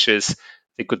malicious,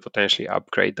 they could potentially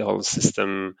upgrade the whole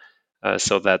system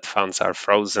so that funds are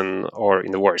frozen, or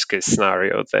in the worst case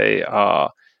scenario, they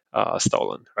are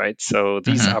stolen. Right. So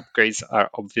these Hmm. upgrades are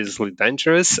obviously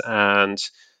dangerous, um,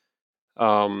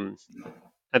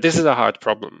 and this is a hard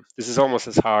problem. This is almost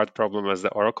as hard problem as the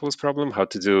oracles problem, how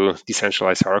to do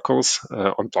decentralized oracles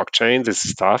on blockchain. This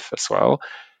is tough as well.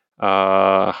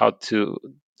 How to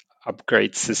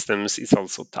upgrade systems is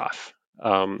also tough.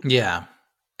 Yeah.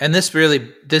 And this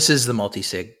is the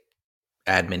multi-sig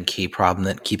admin key problem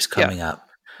that keeps Yeah. coming up.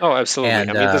 Oh, absolutely. I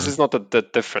And mean, this is not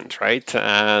that different, right?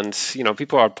 And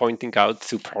people are pointing out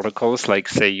to protocols like,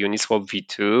 say, Uniswap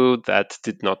v2 that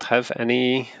did not have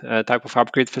any type of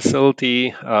upgrade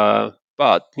facility.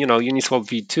 But Uniswap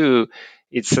v2,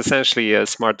 it's essentially a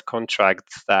smart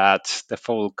contract that the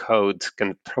full code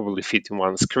can probably fit in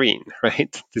one screen,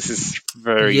 right? This is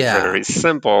very, yeah, very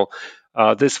simple.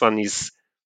 This one is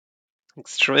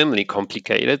extremely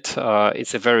complicated.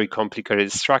 It's a very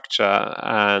complicated structure,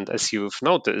 and as you've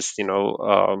noticed,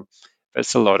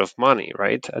 there's a lot of money,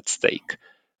 right, at stake.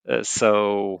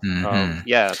 hmm,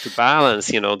 Yeah, to balance,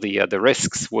 the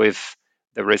risks with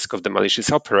the risk of the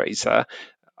malicious operator.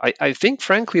 I think,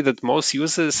 frankly, that most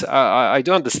users, I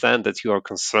do understand that you are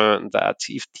concerned that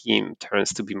if team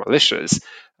turns to be malicious,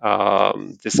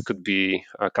 this could be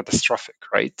catastrophic,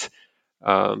 right?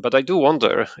 But I do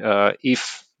wonder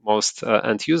if most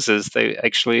end users they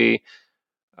actually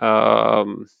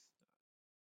um,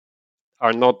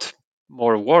 are not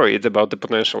more worried about the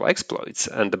potential exploits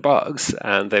and the bugs,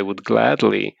 and they would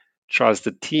gladly trust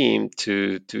the team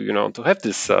to have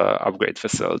this upgrade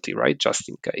facility, right, just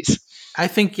in case. I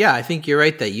think you're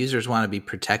right that users want to be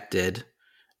protected,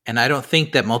 and I don't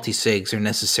think that multi-sigs are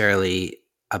necessarily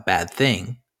a bad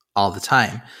thing all the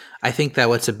time. I think that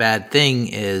what's a bad thing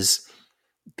is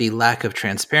the lack of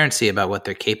transparency about what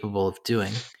they're capable of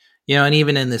doing. And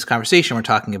even in this conversation, we're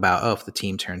talking about, oh, if the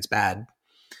team turns bad,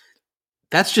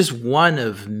 that's just one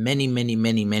of many, many,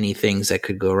 many, many things that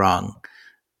could go wrong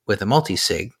with a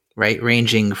multi-sig, right?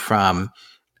 Ranging from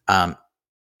um,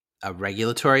 a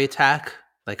regulatory attack,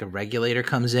 like a regulator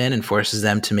comes in and forces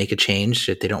them to make a change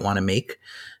that they don't want to make,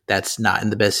 that's not in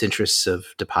the best interests of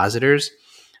depositors,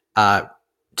 uh,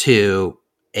 to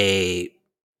a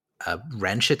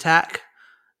wrench attack.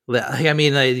 I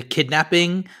mean, like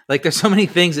kidnapping. Like, there's so many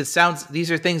things.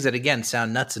 These are things that again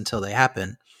sound nuts until they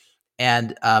happen,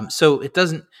 and so it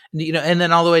doesn't, and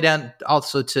then all the way down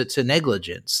also to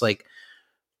negligence. Like,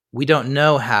 we don't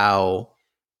know how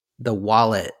the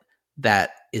wallet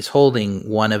that is holding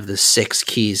one of the 6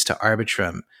 keys to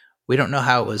Arbitrum, we don't know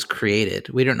how it was created.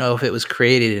 We don't know if it was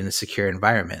created in a secure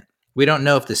environment. We don't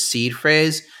know if the seed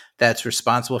phrase that's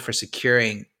responsible for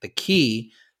securing the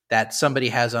key that somebody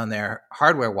has on their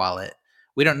hardware wallet,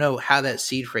 we don't know how that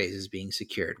seed phrase is being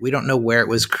secured. We don't know where it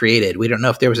was created. We don't know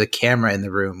if there was a camera in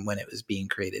the room when it was being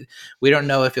created. We don't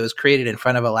know if it was created in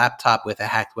front of a laptop with a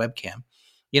hacked webcam.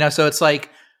 So it's like,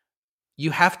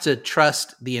 you have to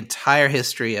trust the entire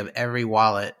history of every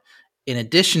wallet, in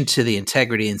addition to the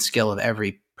integrity and skill of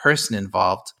every person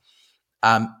involved.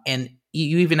 And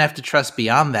you even have to trust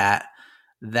beyond that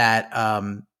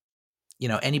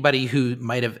anybody who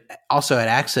might have also had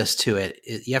access to it,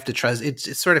 you have to trust. It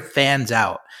sort of fans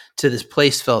out to this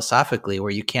place philosophically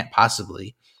where you can't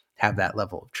possibly have that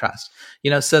level of trust.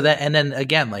 So that, and then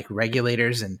again, like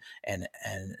regulators and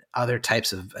other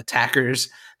types of attackers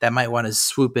that might want to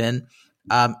swoop in.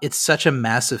 It's such a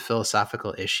massive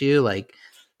philosophical issue. Like,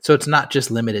 so it's not just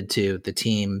limited to the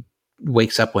team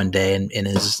wakes up one day and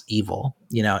is evil.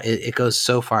 It goes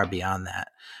so far beyond that.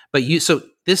 So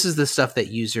this is the stuff that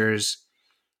users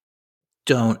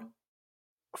don't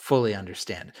fully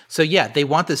understand. So yeah, they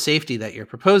want the safety that you're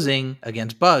proposing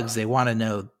against bugs. They want to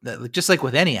know that, just like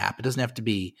with any app, it doesn't have to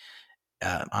be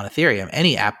on Ethereum.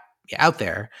 Any app out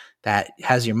there that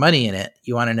has your money in it,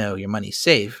 you want to know your money's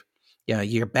safe. You know,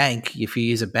 your bank, if you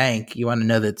use a bank, you want to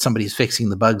know that somebody's fixing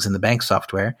the bugs in the bank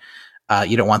software.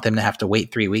 You don't want them to have to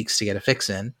wait 3 weeks to get a fix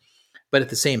in. But at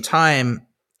the same time,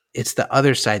 it's the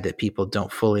other side that people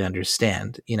don't fully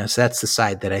understand. You know, so that's the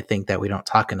side that I think that we don't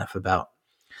talk enough about.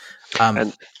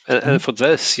 And for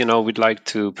this, we'd like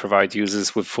to provide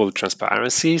users with full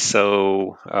transparency.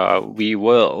 So we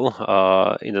will,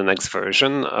 in the next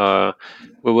version,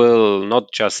 we will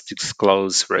not just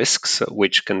disclose risks,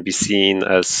 which can be seen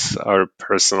as our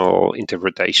personal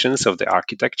interpretations of the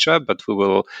architecture, but we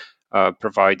will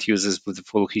provide users with the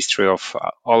full history of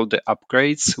all the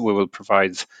upgrades. We will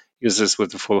provide users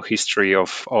with the full history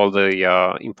of all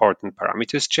the important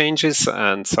parameters changes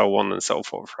and so on and so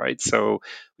forth, right? So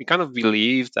we kind of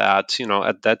believe that,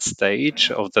 at that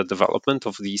stage of the development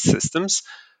of these systems,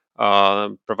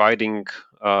 providing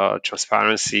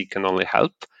transparency can only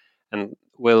help and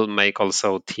will make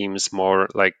also teams more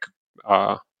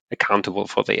accountable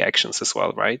for their actions as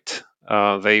well, right?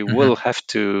 They will have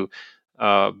to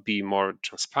be more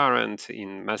transparent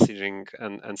in messaging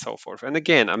and so forth. And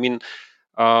again, I mean,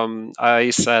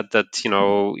 I said that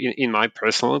in my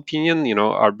personal opinion,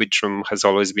 Arbitrum has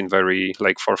always been very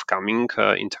forthcoming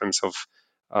in terms of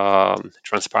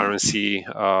transparency.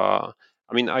 I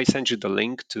mean, I sent you the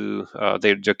link to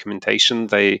their documentation.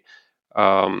 They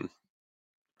say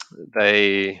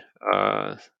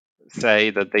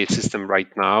that their system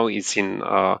right now is in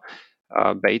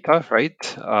beta,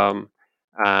 right?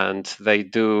 And they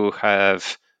do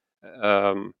have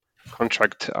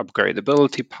contract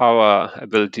upgradability power,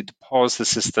 ability to pause the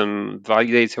system,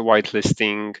 validate a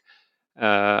whitelisting,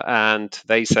 and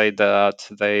they say that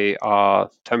they are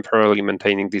temporarily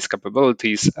maintaining these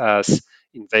capabilities as,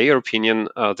 in their opinion,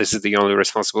 this is the only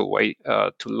responsible way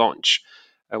to launch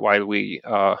while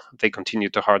they continue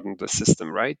to harden the system,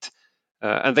 right?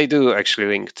 And they do actually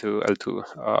link to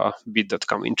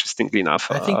l2bit.com, interestingly enough.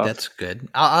 I think that's good.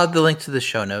 I'll add the link to the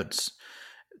show notes.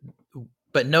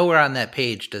 But nowhere on that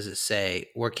page does it say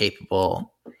we're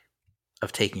capable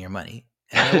of taking your money.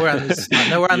 And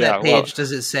nowhere on that page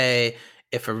does it say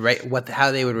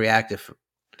how they would react if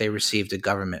they received a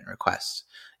government request.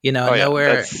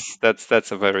 Nowhere.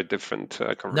 That's a very different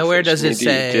conversation. Nowhere does it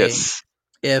say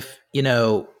if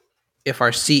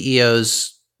our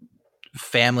CEO's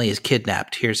family is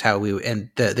kidnapped. Here's how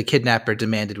and the kidnapper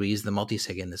demanded we use the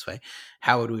multisig in this way.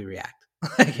 How would we react?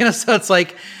 So it's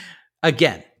like,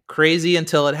 again, crazy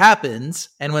until it happens.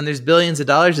 And when there's billions of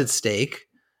dollars at stake,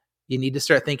 you need to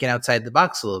start thinking outside the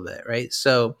box a little bit, right?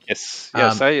 So yes,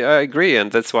 I agree,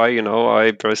 and that's why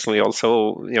I personally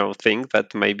also think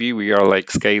that maybe we are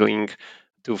scaling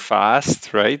too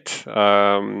fast, right?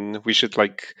 We should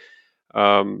but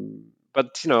I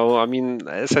mean,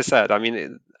 as I said, I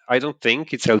mean, I don't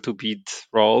think it's L2Bit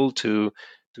role to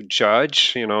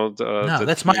judge, no,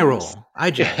 that's my role.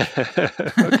 I judge.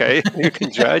 Okay, you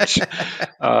can judge.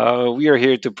 We are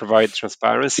here to provide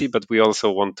transparency, but we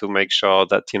also want to make sure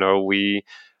that we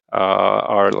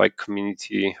are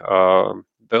community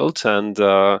built, and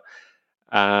the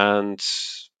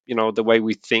way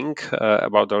we think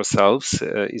about ourselves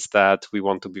is that we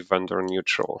want to be vendor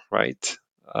neutral, right?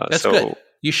 That's good.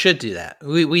 You should do that.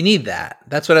 We need that.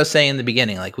 That's what I was saying in the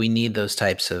beginning. We need those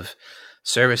types of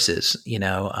services,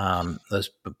 those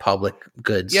public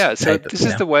goods. Yeah, so this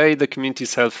is the way the community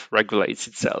self-regulates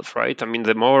itself, right? I mean,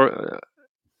 the more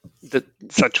that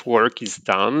such work is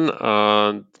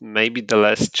done, maybe the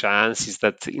less chance is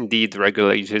that indeed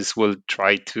regulators will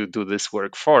try to do this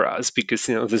work for us, because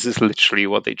this is literally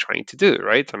what they're trying to do,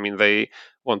 right? I mean, they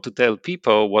want to tell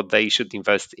people what they should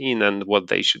invest in and what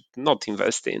they should not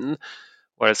invest in,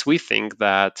 whereas we think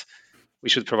that we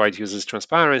should provide users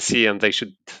transparency and they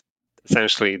should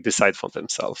essentially decide for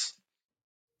themselves.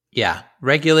 Yeah,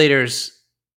 regulators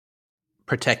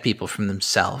protect people from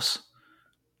themselves,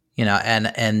 or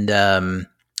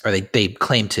they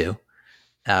claim to.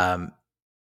 And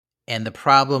the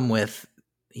problem with,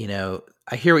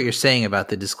 I hear what you're saying about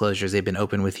the disclosures. They've been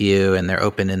open with you, and they're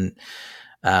open in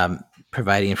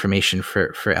providing information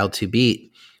for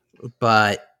L2Beat,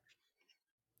 but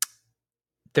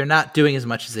they're not doing as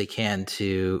much as they can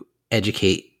to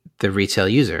educate the retail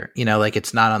user.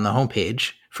 It's not on the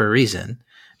homepage for a reason,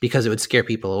 because it would scare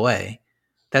people away.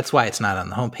 That's why it's not on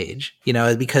the homepage,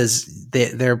 because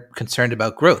they're concerned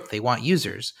about growth. They want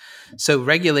users. So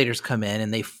regulators come in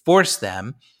and they force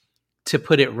them to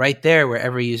put it right there where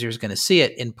every user is going to see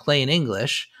it in plain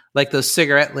English, like those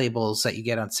cigarette labels that you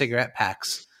get on cigarette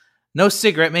packs. No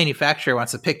cigarette manufacturer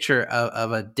wants a picture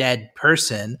of a dead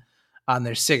person on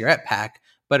their cigarette pack.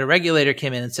 But a regulator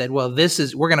came in and said, well,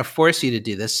 we're going to force you to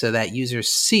do this so that users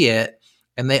see it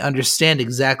and they understand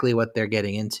exactly what they're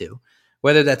getting into.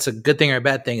 Whether that's a good thing or a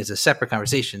bad thing is a separate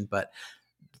conversation, but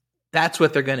that's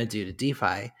what they're going to do to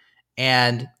DeFi.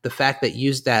 And the fact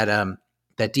that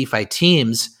that DeFi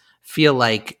teams feel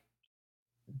like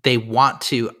they want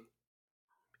to,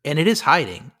 and it is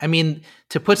hiding. I mean,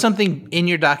 to put something in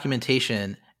your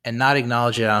documentation and not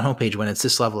acknowledge it on a homepage when it's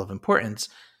this level of importance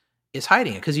is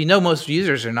hiding it, because most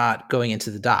users are not going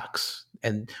into the docs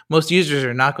and most users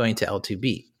are not going to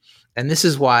L2B. And this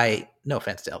is why, no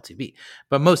offense to L2B,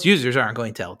 but most users aren't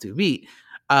going to L2B.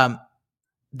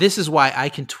 This is why I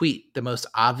can tweet the most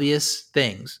obvious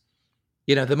things.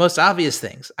 The most obvious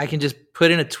things I can just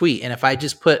put in a tweet. And if I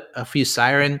just put a few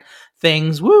siren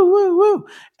things, woo, woo, woo,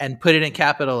 and put it in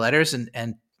capital letters and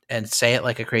say it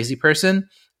like a crazy person,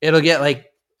 it'll get like,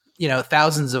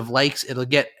 thousands of likes. It'll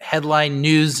get headline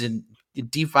news in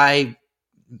DeFi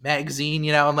magazine,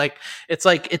 and it's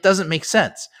like, it doesn't make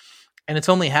sense. And it's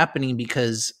only happening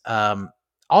because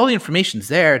all the information's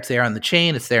there. It's there on the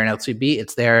chain. It's there in L2B.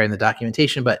 It's there in the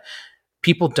documentation, but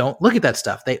people don't look at that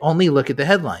stuff. They only look at the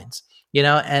headlines,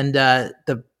 and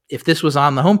if this was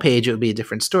on the homepage, it would be a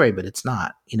different story, but it's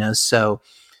not, so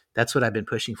that's what I've been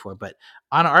pushing for. But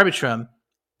on Arbitrum,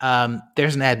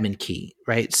 there's an admin key,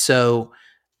 right? So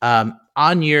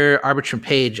on your Arbitrum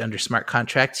page under smart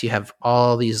contracts, you have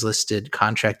all these listed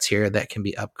contracts here that can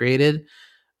be upgraded.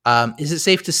 Is it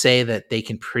safe to say that they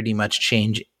can pretty much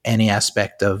change any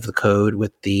aspect of the code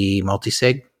with the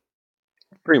multisig?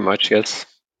 Pretty much, yes.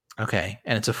 Okay.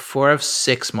 And it's a 4 of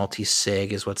 6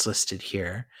 multi-sig is what's listed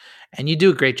here. And you do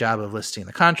a great job of listing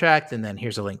the contract. And then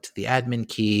here's a link to the admin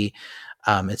key,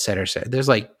 et cetera, et cetera. There's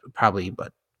like probably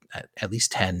at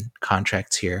least 10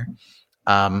 contracts here.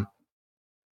 But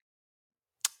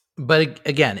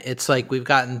again, it's like we've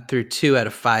gotten through 2 out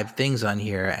of 5 things on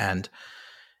here. And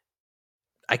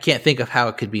I can't think of how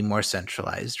it could be more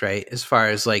centralized, right? As far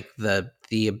as like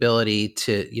the ability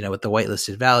to, with the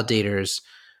whitelisted validators,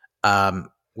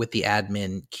 with the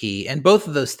admin key and both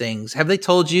of those things. Have they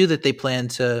told you that they plan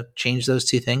to change those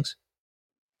 2 things?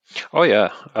 Oh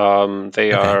yeah,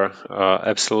 they are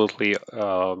absolutely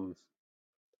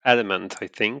adamant, I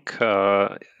think,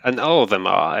 and all of them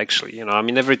are actually.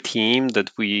 Every team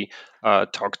that we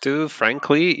talk to,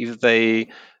 frankly, if they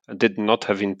did not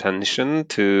have intention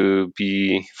to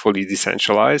be fully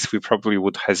decentralized, we probably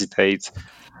would hesitate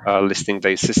listing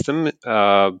their system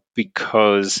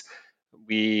because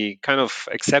we kind of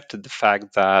accepted the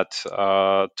fact that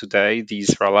today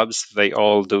these rollups, they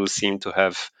all do seem to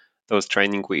have those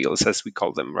training wheels, as we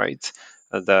call them, right?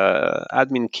 The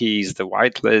admin keys, the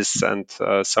whitelists, and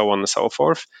so on and so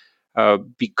forth,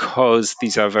 because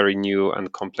these are very new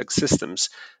and complex systems.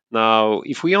 Now,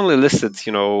 if we only listed,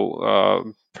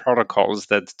 protocols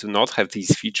that do not have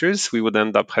these features, we would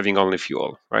end up having only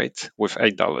fuel, right, with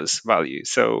 $8 value.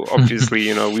 So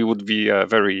obviously, we would be a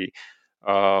very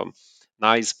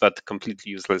nice but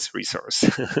completely useless resource.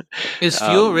 Is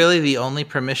fuel really the only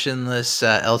permissionless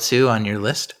L2 on your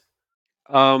list?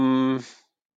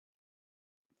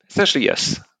 Essentially,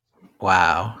 yes.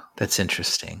 Wow, that's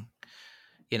interesting.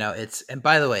 And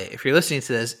by the way, if you're listening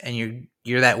to this and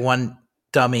you're that one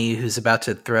dummy who's about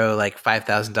to throw like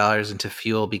 $5,000 into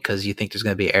fuel because you think there's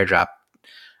going to be an airdrop,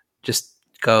 just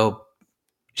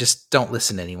don't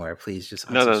listen anymore, please. Just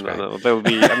unsubscribe. No. There'll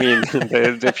be.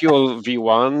 The Fuel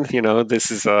V1.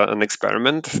 This is an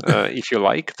experiment, if you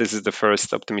like. This is the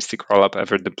first optimistic rollup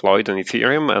ever deployed on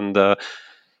Ethereum, and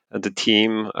the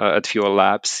team at Fuel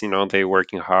Labs, they're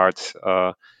working hard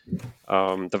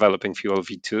developing Fuel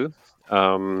V2,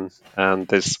 and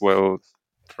this will,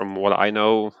 from what I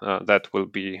know, that will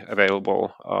be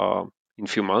available in a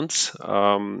few months,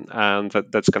 and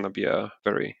that's going to be a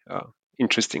very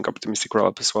interesting optimistic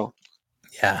rollup as well.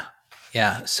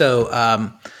 Yeah. So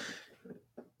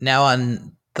now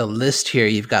on the list here,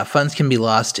 you've got funds can be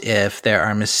lost if there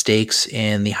are mistakes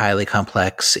in the highly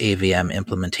complex AVM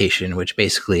implementation, which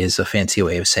basically is a fancy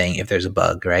way of saying if there's a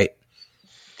bug, right?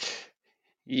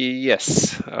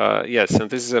 Yes. And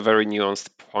this is a very nuanced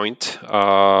point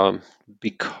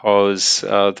because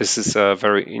this is a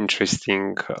very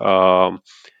interesting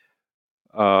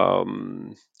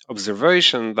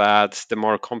observation that the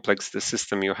more complex the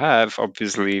system you have,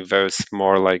 obviously there's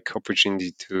more like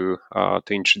opportunity to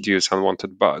introduce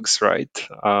unwanted bugs, right?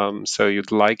 So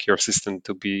you'd like your system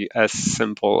to be as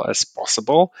simple as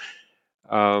possible.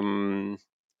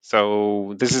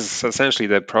 So this is essentially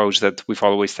the approach that we've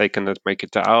always taken at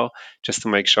MakerDAO, just to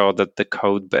make sure that the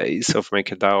code base of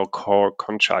MakerDAO core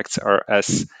contracts are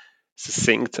as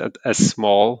succinct, as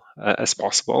small as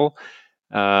possible.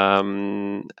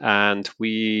 And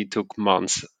we took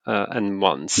months and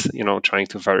months, trying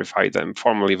to verify them,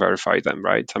 formally verify them,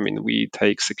 right? I mean, we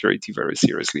take security very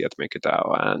seriously at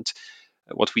MakerDAO, and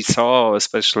what we saw,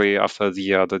 especially after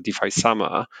the DeFi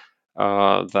summer,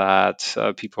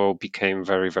 that people became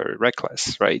very, very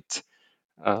reckless, right?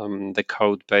 The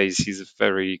code base is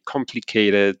very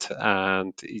complicated,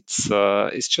 and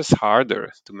it's just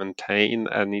harder to maintain,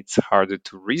 and it's harder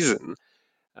to reason.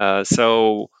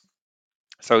 So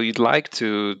you'd like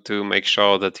to make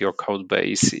sure that your code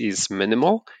base is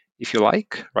minimal, if you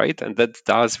like, right? And that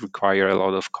does require a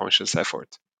lot of conscious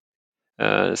effort.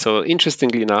 So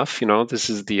interestingly enough, this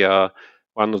is the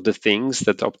one of the things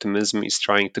that Optimism is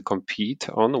trying to compete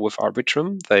on with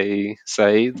Arbitrum. They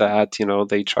say that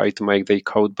they try to make their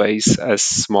code base as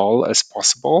small as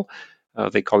possible.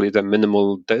 They call it a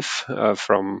minimal diff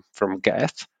from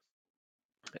Geth,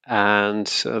 and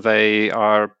they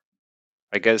are,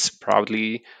 I guess,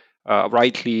 rightly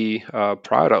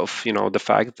proud of the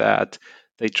fact that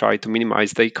they try to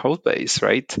minimize their code base,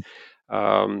 right?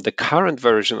 The current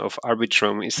version of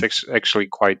Arbitrum is actually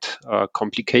quite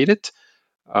complicated.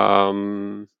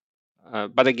 Um,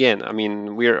 but again, I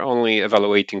mean, we're only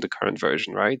evaluating the current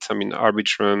version, right? I mean,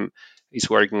 Arbitrum is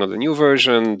working on the new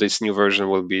version. This new version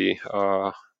will be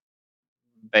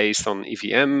based on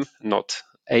EVM, not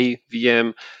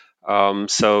AVM.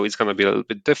 So it's going to be a little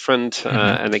bit different.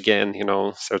 And again,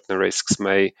 certain risks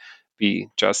may be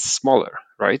just smaller,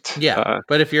 right? Yeah,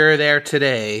 but if you're there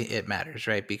today, it matters,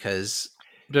 right? Because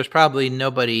there's probably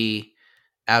nobody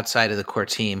outside of the core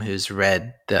team who's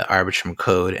read the Arbitrum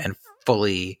code and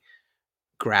fully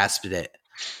grasped it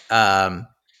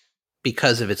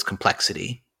because of its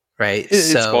complexity, right?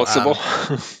 It's So, possible.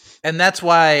 and that's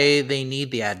why they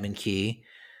need the admin key.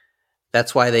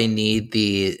 That's why they need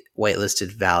the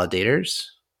whitelisted validators,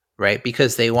 right?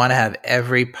 Because they want to have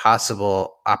every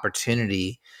possible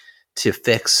opportunity to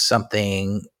fix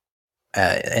something,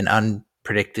 an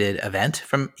unpredicted event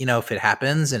from, if it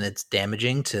happens and it's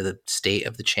damaging to the state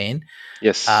of the chain.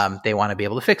 Yes. They want to be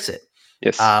able to fix it.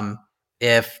 Yes.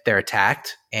 If they're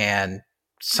attacked and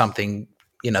something,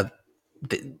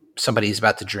 somebody's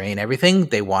about to drain everything,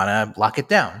 they want to lock it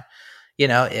down.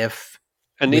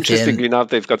 And interestingly enough,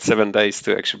 they've got 7 days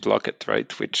to actually block it,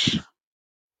 right?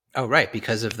 Right,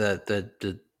 because of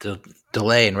the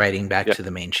delay in writing back to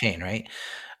the main chain, right?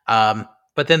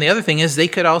 But then the other thing is they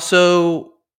could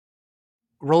also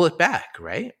roll it back,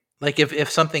 right? Like if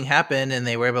something happened and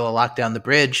they were able to lock down the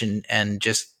bridge and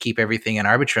just keep everything in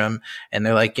Arbitrum, and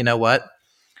they're like, you know what,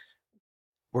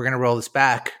 we're going to roll this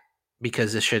back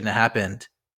because this shouldn't have happened.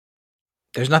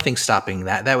 There's nothing stopping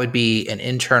that. That would be an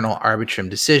internal Arbitrum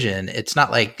decision. It's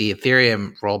not like the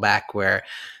Ethereum rollback where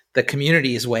the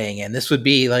community is weighing in. This would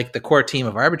be like the core team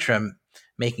of Arbitrum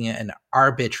making an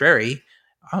arbitrary,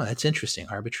 that's interesting,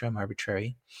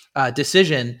 arbitrary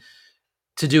decision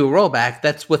to do a rollback.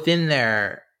 That's within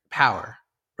their power,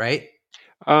 right?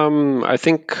 I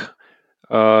think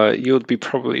you would be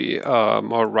probably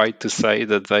more right to say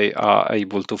that they are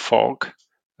able to fork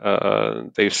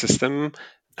their system.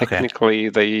 Technically,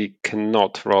 they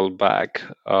cannot roll back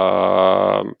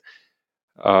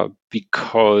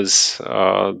because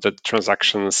the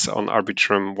transactions on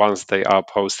Arbitrum, once they are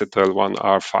posted to L1,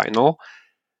 are final.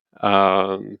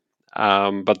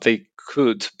 But they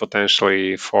could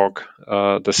potentially fork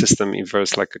the system if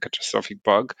there's like a catastrophic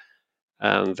bug.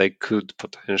 And they could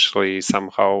potentially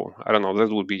somehow, I don't know,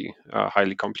 that would be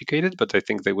highly complicated, but I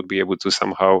think they would be able to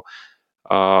somehow,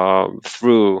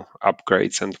 through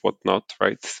upgrades and whatnot,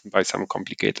 right, by some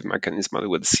complicated mechanism, I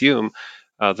would assume,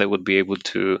 they would be able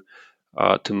to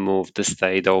move the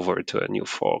state over to a new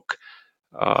fork.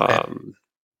 So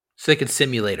they could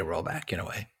simulate a rollback in a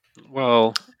way.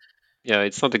 Well, yeah,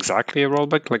 it's not exactly a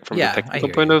rollback, like from the technical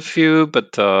point of view,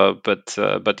 but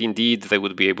indeed they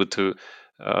would be able to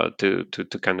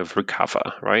kind of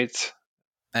recover, right?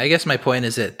 I guess my point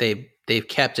is that they've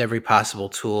kept every possible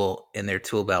tool in their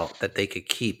tool belt that they could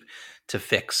keep to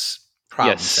fix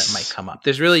problems that might come up.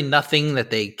 There's really nothing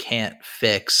that they can't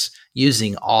fix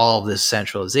using all of this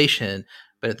centralization,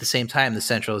 but at the same time, the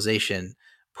centralization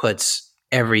puts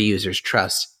every user's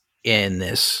trust in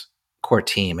this core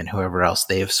team and whoever else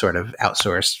they've sort of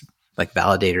outsourced like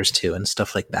validators to and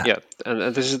stuff like that. Yeah,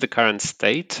 and this is the current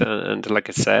state. And like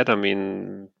I said, I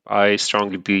mean, I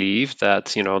strongly believe that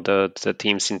the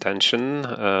team's intention,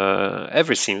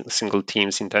 every single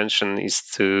team's intention, is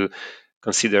to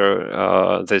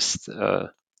consider this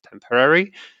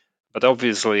temporary. But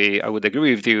obviously, I would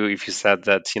agree with you if you said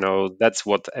that that's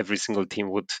what every single team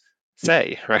would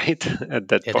say, right? At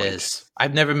that It point. is.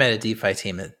 I've never met a DeFi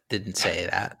team that didn't say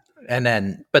that. And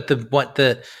then, but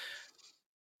the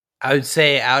I would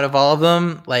say out of all of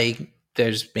them, like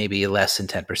there's maybe less than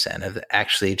 10% have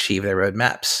actually achieved their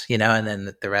roadmaps, and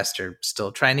then the rest are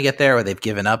still trying to get there, or they've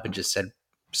given up and just said,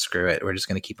 screw it, we're just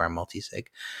going to keep our multi-sig.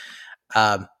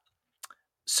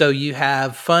 So you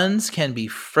have funds can be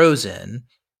frozen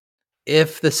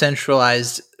if the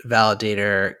centralized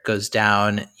validator goes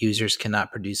down, users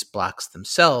cannot produce blocks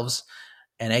themselves,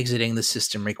 and exiting the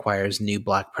system requires new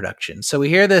block production. So we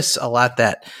hear this a lot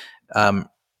that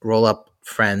roll up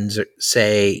friends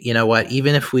say, you know what,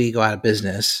 even if we go out of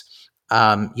business,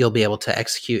 you'll be able to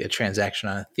execute a transaction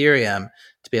on Ethereum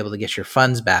to be able to get your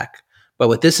funds back. But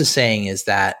what this is saying is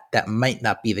that that might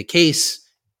not be the case.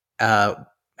 How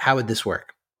would this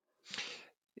work?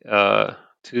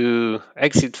 To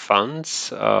exit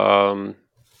funds,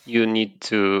 you need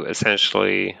to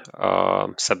essentially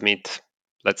submit,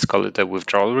 let's call it a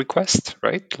withdrawal request,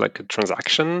 right? Like a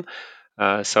transaction.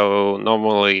 So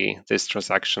normally this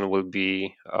transaction will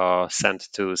be sent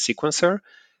to Sequencer,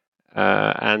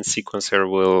 and Sequencer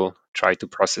will try to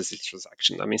process this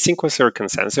transaction. I mean, Sequencer can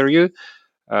censor you,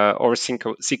 or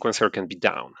Sequencer can be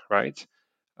down, right?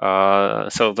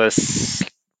 So this,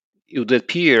 it would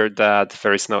appear that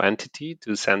there is no entity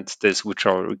to send this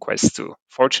withdrawal request to.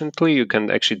 Fortunately, you can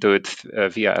actually do it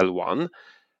via L1,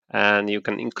 and you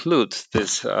can include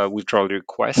this withdrawal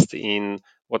request in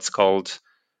what's called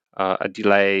a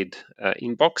delayed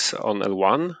inbox on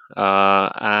L1.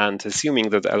 And assuming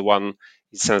that L1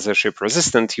 is censorship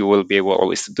resistant, you will be able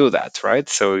always to do that, right?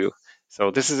 So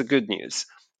this is a good news.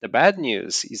 The bad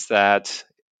news is that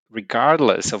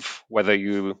regardless of whether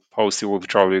you post your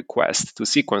withdrawal request to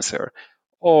Sequencer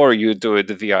or you do it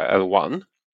via L1,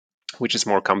 which is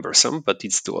more cumbersome, but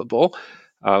it's doable,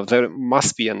 there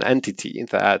must be an entity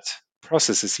that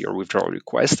processes your withdrawal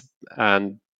request.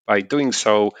 And by doing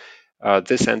so,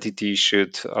 this entity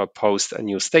should post a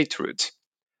new state root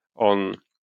on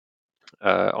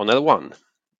L1.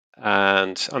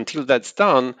 And until that's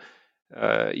done,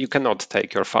 you cannot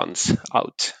take your funds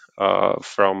out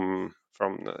from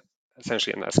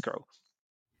essentially an escrow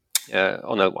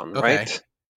on L1, Okay. right?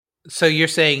 So you're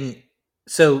saying,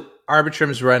 so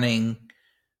Arbitrum's running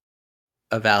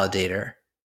a validator,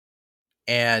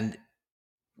 and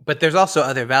but there's also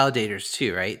other validators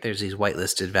too, right? There's these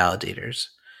whitelisted validators.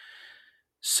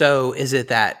 So is it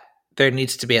that there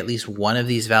needs to be at least one of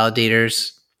these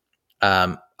validators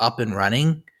up and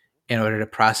running in order to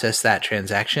process that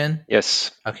transaction?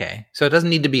 Yes. Okay. So it doesn't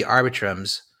need to be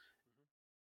Arbitrum's.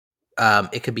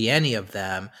 It could be any of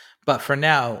them. But for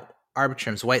now,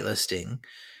 Arbitrum's whitelisting.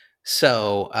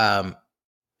 So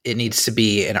it needs to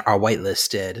be are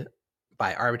whitelisted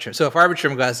by Arbitrum. So if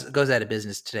Arbitrum goes out of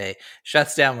business today,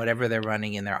 shuts down whatever they're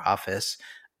running in their office,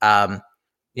 and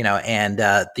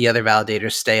the other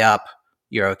validators stay up,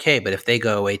 you're okay. But if they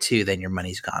go away too, then your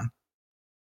money's gone.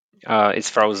 It's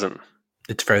frozen.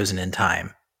 It's frozen in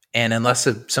time. And unless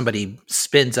somebody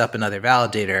spins up another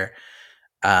validator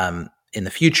in the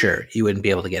future, you wouldn't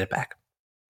be able to get it back.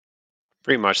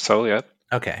 Pretty much so, yeah.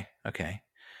 Okay.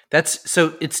 That's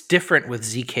so it's different with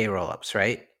ZK rollups,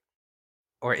 right?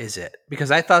 Or is it? Because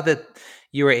I thought that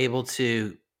you were able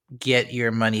to get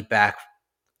your money back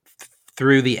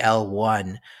through the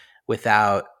L1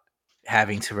 without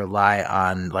having to rely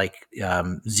on like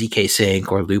ZK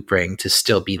Sync or Loopring to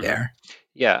still be there.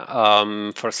 Yeah,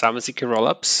 for some ZK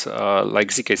rollups, like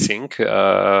ZK Sync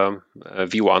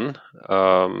V1,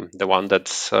 the one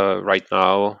that's right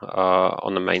now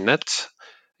on the mainnet,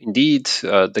 indeed,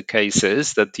 the case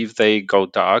is that if they go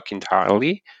dark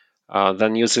entirely,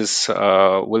 then users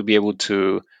will be able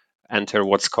to enter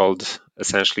what's called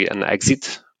essentially an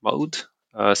exit mode,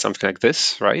 something like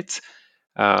this, right?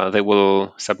 They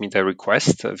will submit a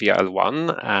request via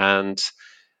L1,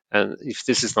 and if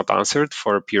this is not answered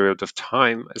for a period of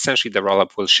time, essentially the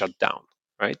rollup will shut down,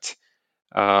 right?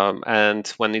 And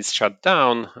when it's shut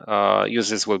down,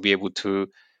 users will be able to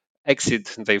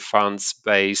exit their funds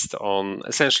based on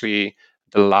essentially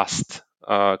the last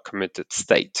committed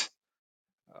state.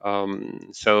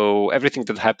 So everything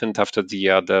that happened after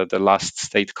the last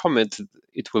state commit,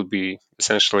 it will be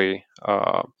essentially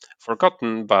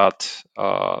forgotten, but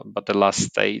the last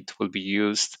state will be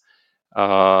used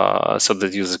so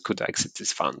that user could exit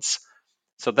these funds.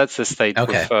 So that's the state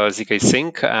with ZK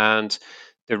Sync, and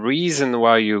the reason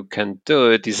why you can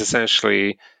do it is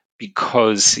essentially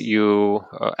because you,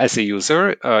 as a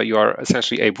user, you are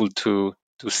essentially able to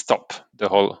stop the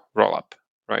whole rollup,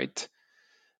 right?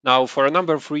 Now, for a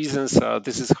number of reasons,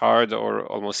 this is hard or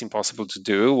almost impossible to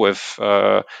do with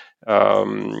general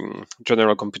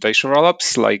computation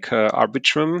rollups like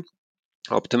Arbitrum,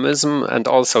 Optimism, and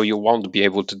also you won't be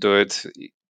able to do it,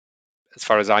 as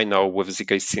far as I know, with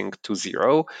zkSync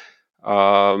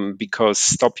 2.0, because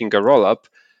stopping a rollup,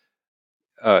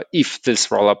 if this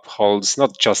rollup holds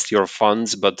not just your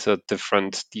funds but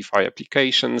different DeFi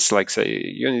applications, like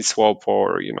say Uniswap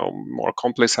or more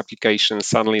complex applications,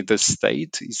 suddenly this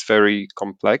state is very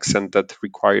complex and that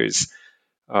requires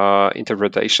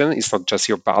interpretation. It's not just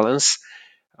your balance.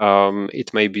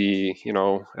 It may be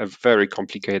a very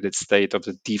complicated state of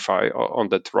the DeFi on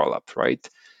that rollup, right?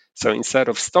 So instead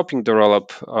of stopping the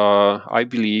rollup, I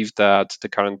believe that the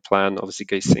current plan of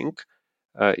zkSync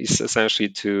is essentially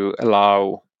to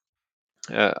allow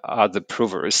other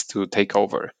provers to take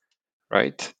over,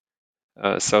 right?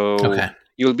 So Okay.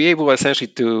 you'll be able essentially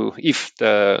to, if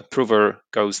the prover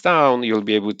goes down, you'll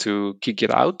be able to kick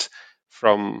it out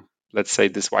from, let's say,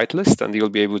 this whitelist, and you'll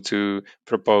be able to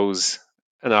propose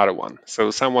another one.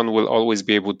 So someone will always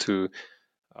be able to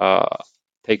uh,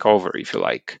 take over, if you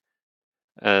like.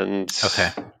 And Okay.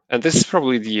 and this is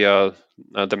probably the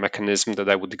mechanism that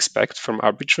I would expect from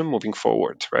Arbitrum moving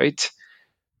forward, right?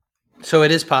 So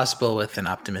it is possible with an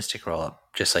optimistic rollup,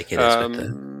 just like it is with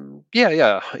the.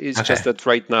 Yeah. It's just Okay. that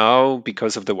right now,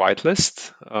 because of the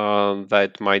whitelist,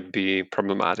 that might be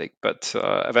problematic. But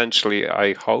eventually,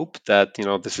 I hope that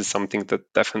this is something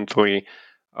that definitely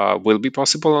will be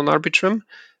possible on Arbitrum.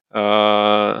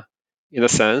 Uh, in a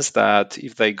sense that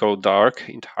if they go dark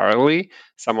entirely,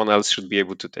 someone else should be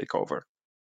able to take over.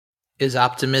 Is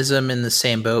optimism in the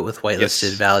same boat with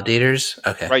whitelisted Yes, validators?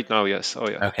 Okay. right now, yes. Oh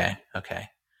yeah. Okay.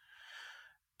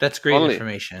 That's great Only,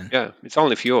 information. yeah, it's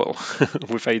only fuel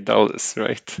with $8,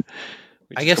 right? I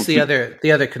Which is guess the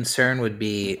complete. other concern would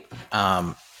be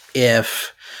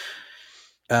if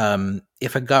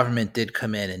if a government did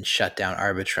come in and shut down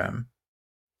Arbitrum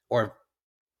or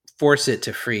force it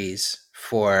to freeze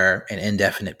for an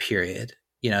indefinite period.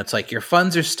 It's like your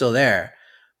funds are still there,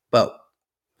 but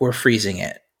we're freezing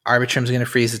it. Arbitrum's going to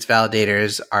freeze its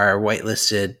validators. Our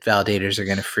whitelisted validators are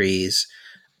going to freeze.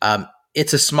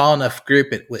 It's a small enough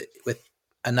group with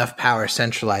enough power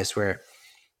centralized where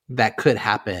that could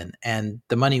happen, and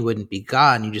the money wouldn't be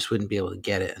gone. You just wouldn't be able to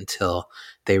get it until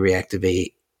they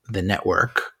reactivate the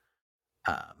network.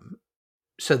 Um,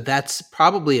 so that's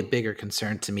probably a bigger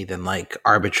concern to me than like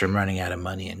Arbitrum running out of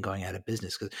money and going out of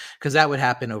business, because that would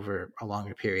happen over a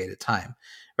longer period of time,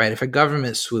 right? If a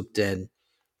government swooped in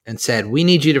and said, we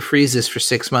need you to freeze this for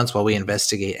 6 months while we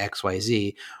investigate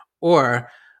XYZ. Or,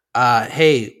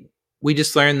 hey, we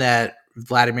just learned that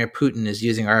Vladimir Putin is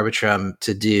using Arbitrum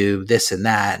to do this and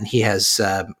that, and he has,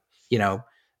 $800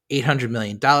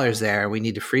 million there. We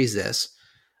need to freeze this.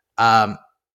 Um,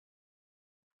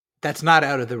 that's not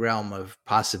out of the realm of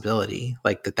possibility,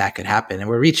 like that could happen. And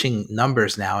we're reaching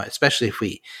numbers now, especially if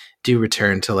we do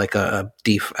return to like a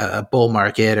bull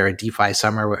market or a DeFi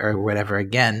summer or whatever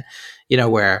again,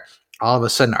 where all of a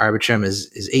sudden Arbitrum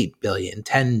is 8 billion,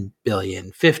 10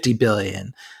 billion, 50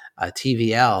 billion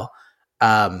TVL.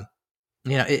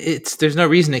 It's there's no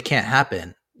reason it can't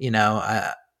happen,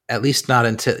 at least not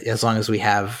until as long as we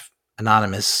have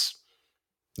anonymous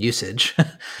usage,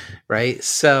 right?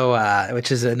 So,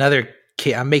 which is another.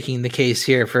 I'm making the case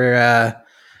here for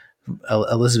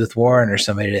Elizabeth Warren or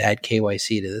somebody to add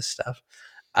KYC to this stuff.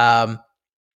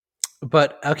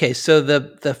 But okay, so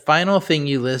the final thing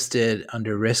you listed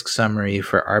under risk summary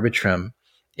for Arbitrum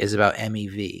is about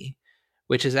MEV,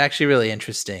 which is actually really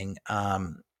interesting.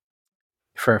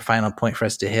 For a final point for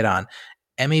us to hit on,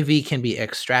 MEV can be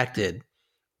extracted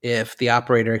if the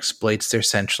operator exploits their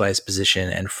centralized position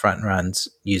and front runs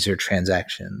user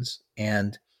transactions.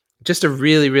 And just a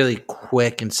really, really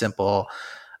quick and simple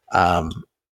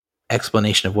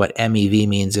explanation of what MEV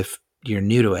means if you're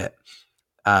new to it.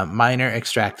 Minor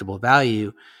extractable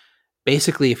value.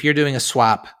 Basically, if you're doing a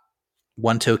swap,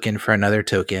 one token for another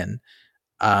token,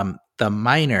 the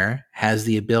miner has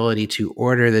the ability to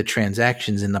order the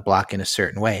transactions in the block in a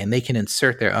certain way, and they can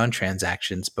insert their own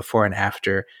transactions before and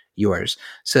after yours.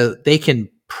 So they can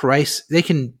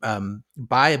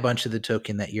buy a bunch of the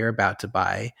token that you're about to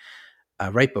buy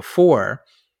right before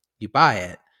you buy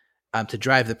it to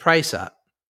drive the price up.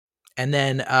 And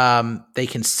then they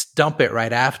can dump it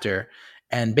right after,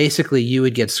 and basically you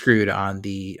would get screwed on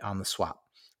the swap.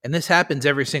 And this happens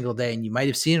every single day, and you might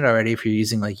have seen it already if you're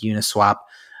using like Uniswap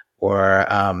or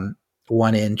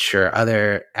 1inch or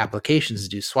other applications to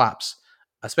do swaps,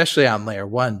 especially on layer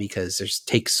 1, because it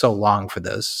takes so long for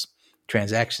those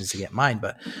transactions to get mined.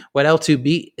 But what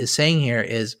L2B is saying here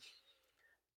is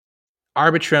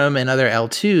Arbitrum and other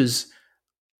L2s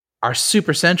are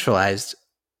super centralized,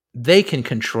 they can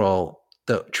control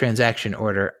the transaction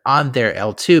order on their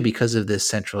L2 because of this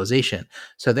centralization.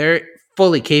 So they're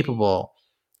fully capable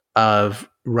of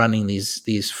running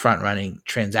these front running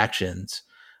transactions.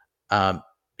 Um,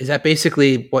 is that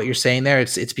basically what you're saying there?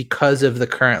 It's because of the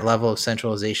current level of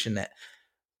centralization that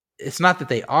it's not that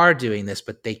they are doing this,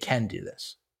 but they can do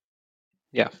this.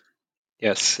 Yeah.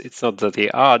 Yes, it's not that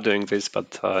they are doing this,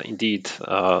 but indeed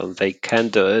they can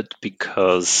do it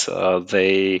because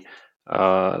they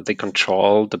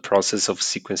control the process of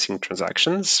sequencing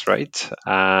transactions, right?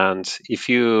 And if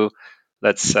you,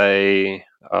 let's say,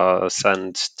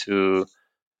 send two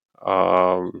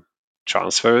um,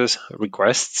 transfers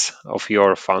requests of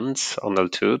your funds on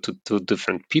L2 to two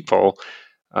different people,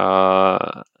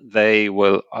 they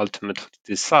will ultimately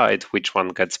decide which one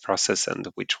gets processed and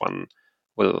which one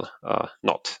will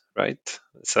not, right?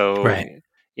 So Right.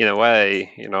 in a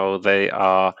way, they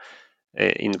are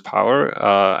in power,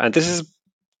 and this is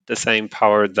the same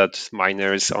power that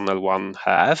miners on L1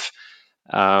 have.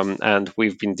 And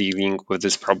we've been dealing with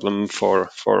this problem for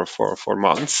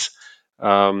months.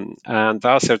 And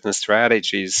there are certain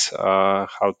strategies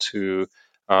how to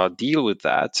deal with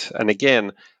that. And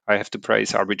again, I have to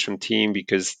praise Arbitrum team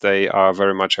because they are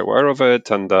very much aware of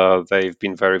it, and they've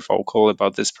been very vocal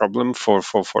about this problem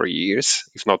for years,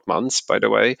 if not months, by the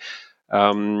way.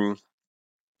 Um,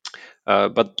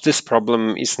 but this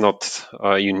problem is not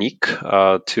unique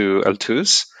to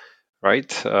L2s, right?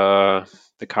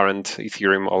 The current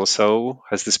Ethereum also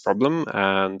has this problem,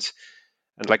 and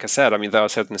like I said, I mean there are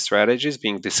certain strategies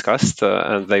being discussed,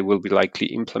 and they will be likely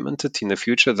implemented in the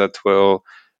future that will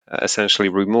essentially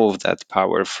remove that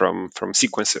power from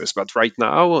sequencers. But right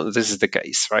now, this is the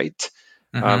case, right?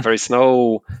 Mm-hmm. There is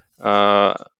no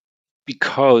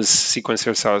because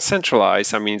sequencers are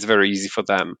centralized. I mean, it's very easy for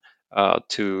them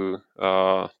to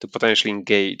potentially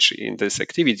engage in this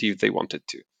activity if they wanted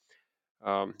to.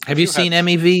 Have If you you had, seen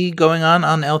MEV going on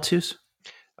L2s?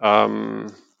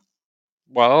 um,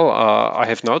 well, I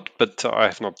have not, but I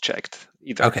have not checked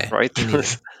either, Okay, right? me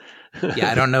neither.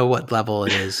 Yeah, I don't know what level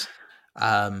it is.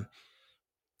 Um,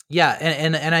 yeah,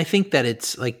 and I think that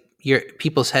it's like your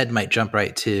people's head might jump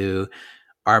right to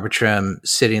Arbitrum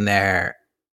sitting there,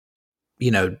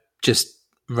 just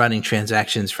running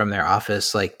transactions from their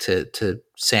office, like to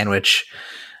sandwich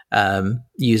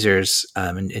users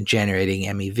and generating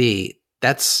MEV.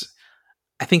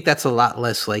 I think that's a lot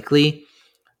less likely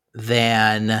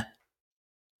than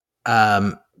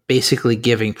um, basically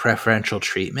giving preferential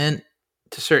treatment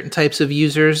to certain types of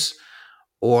users,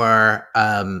 or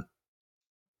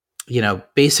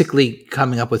basically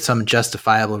coming up with some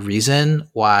justifiable reason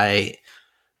why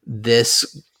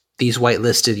this these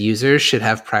whitelisted users should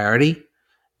have priority,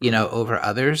 over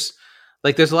others.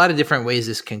 Like there's a lot of different ways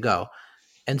this can go.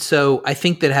 And so I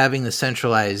think that having the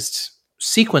centralized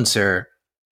sequencer,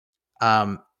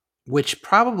 um, which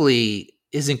probably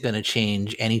isn't going to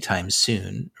change anytime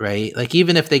soon, right? Like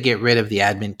even if they get rid of the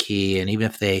admin key and even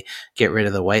if they get rid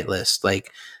of the whitelist,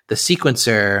 like the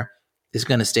sequencer is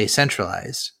going to stay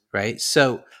centralized, right?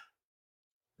 So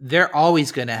they're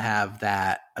always going to have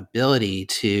that ability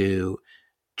to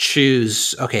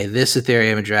choose, okay, this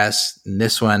Ethereum address and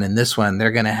this one,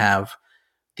 they're going to have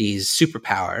these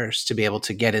superpowers to be able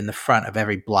to get in the front of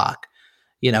every block,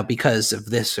 because of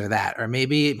this or that. Or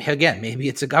maybe, again, maybe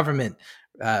it's a government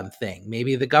thing.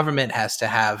 Maybe the government has to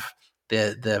have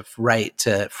the right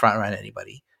to front run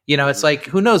anybody. It's like,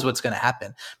 who knows what's going to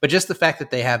happen. But just the fact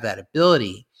that they have that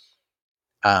ability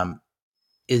um,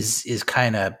 is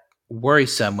kind of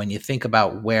worrisome when you think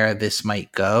about where this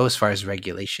might go as far as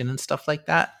regulation and stuff like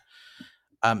that.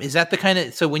 Is that the kind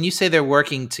of, so when you say they're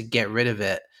working to get rid of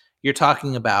it, you're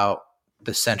talking about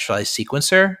the centralized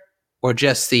sequencer or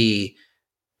just the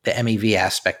MEV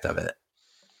aspect of it?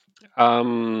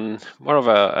 More of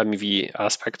a MEV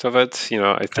aspect of it.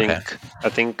 Okay. I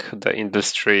think the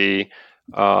industry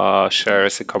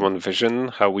shares a common vision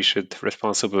how we should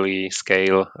responsibly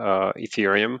scale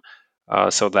Ethereum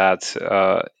so that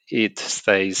it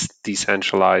stays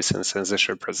decentralized and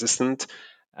censorship resistant.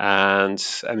 And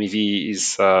MEV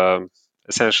is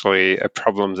essentially a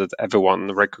problem that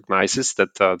everyone recognizes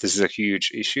that this is a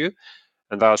huge issue.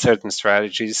 And there are certain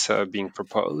strategies being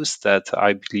proposed that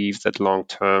I believe that long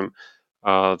term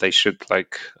they should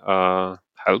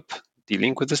help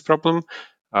dealing with this problem.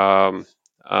 Um,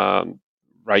 um,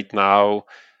 right now,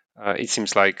 it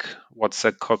seems like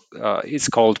it's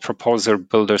called proposer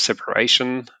builder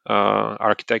separation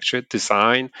architecture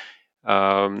design.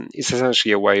 It's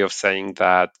essentially a way of saying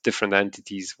that different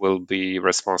entities will be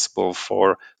responsible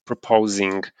for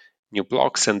proposing new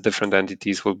blocks, and different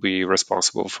entities will be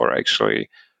responsible for actually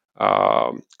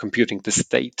computing the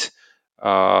state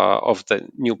of the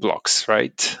new blocks,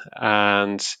 right?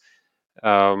 Um,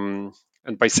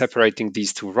 and by separating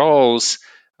these two roles,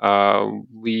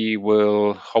 we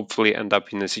will hopefully end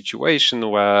up in a situation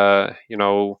where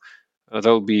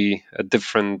there'll be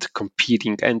different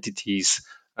competing entities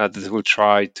that will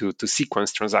try to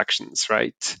sequence transactions,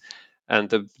 right? And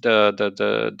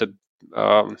the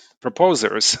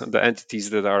proposers, the entities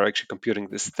that are actually computing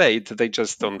the state, they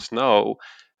just don't know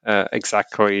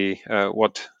exactly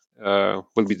what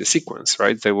will be the sequence,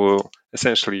 right? They will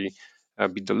essentially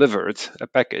be delivered a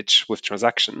package with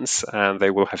transactions, and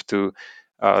they will have to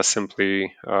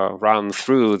simply run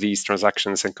through these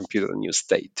transactions and compute a new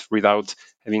state without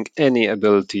having any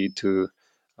ability to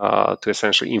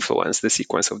essentially influence the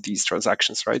sequence of these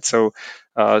transactions, right? So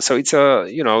it's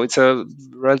a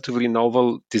relatively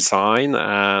novel design,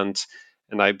 and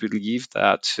I believe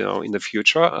that in the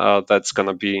future that's going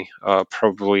to be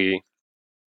probably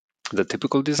the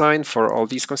typical design for all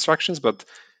these constructions. But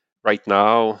right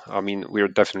now, I mean, we're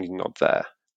definitely not there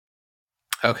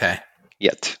Okay.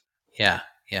 yet. Yeah.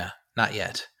 Yeah. Not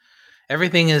yet.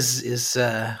 Everything is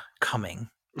coming.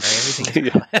 Right? Everything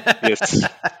is coming. Yes.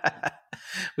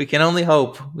 We can only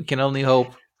hope. We can only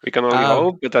hope. We can only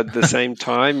hope, but at the same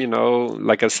time,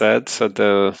 like I said at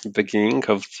the beginning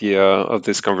of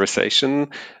this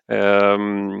conversation,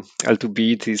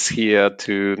 L2Beat is here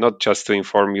to not just to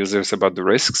inform users about the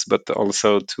risks, but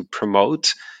also to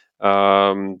promote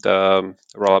the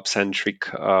rollup centric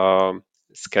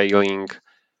scaling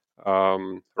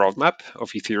roadmap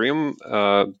of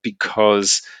Ethereum,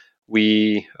 because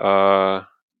we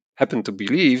happen to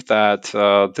believe that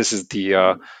this is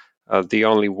the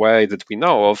only way that we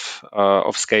know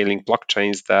of scaling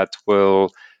blockchains that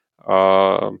will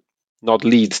not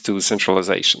lead to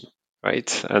centralization,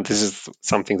 right? And this is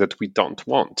something that we don't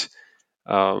want.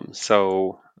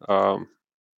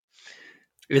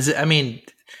 Is it? I mean,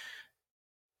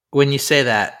 when you say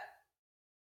that,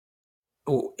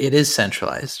 it is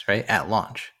centralized, right, at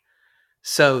launch.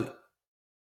 So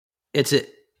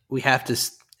we have to,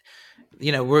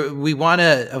 we want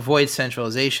to avoid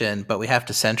centralization, but we have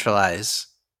to centralize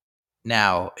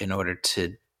now in order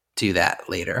to do that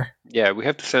later. Yeah, we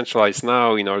have to centralize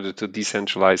now in order to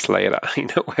decentralize later, in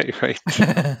a way, right?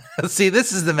 See,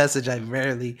 this is the message I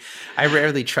rarely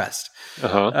trust.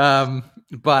 Uh-huh.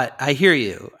 But I hear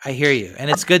you, and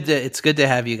it's good to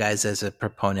have you guys as a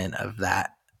proponent of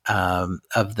that,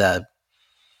 of the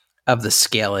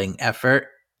scaling effort,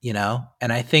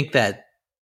 and I think that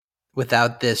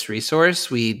without this resource,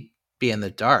 we'd be in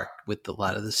the dark with a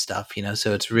lot of this stuff,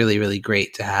 so it's really, really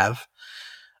great to have.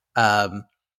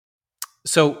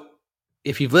 So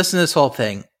if you've listened to this whole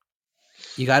thing,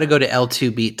 you got to go to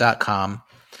l2beat.com.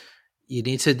 You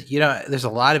need to, there's a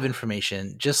lot of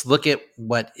information. Just look at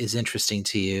what is interesting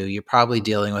to you. You're probably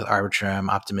dealing with Arbitrum,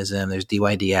 Optimism, there's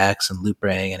DYDX and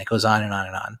Loopring, and it goes on and on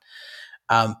and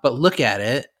on. But look at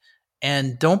it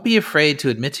and don't be afraid to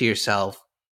admit to yourself,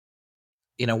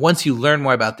 once you learn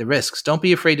more about the risks, don't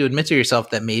be afraid to admit to yourself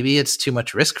that maybe it's too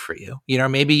much risk for you.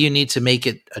 Maybe you need to make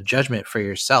it a judgment for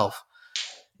yourself.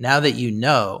 Now that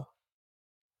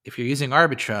if you're using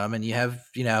Arbitrum and you have,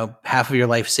 half of your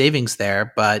life savings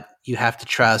there, but you have to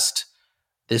trust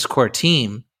this core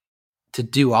team to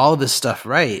do all of this stuff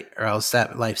right, or else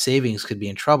that life savings could be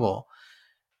in trouble.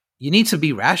 You need to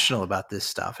be rational about this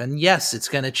stuff. And yes, it's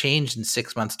going to change in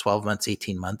 6 months, 12 months,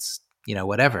 18 months,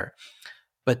 whatever.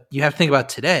 But you have to think about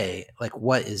today, like,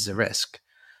 what is the risk?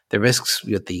 The risks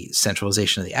with the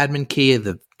centralization of the admin key,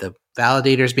 the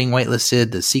validators being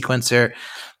whitelisted, the sequencer,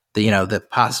 the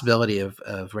possibility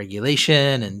of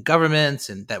regulation and governments,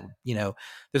 and that,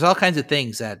 there's all kinds of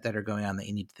things that are going on that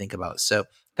you need to think about. So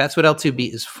that's what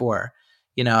L2Beat is for,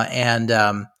 and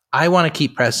I want to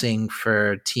keep pressing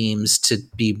for teams to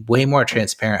be way more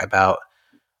transparent about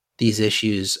these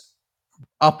issues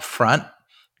up front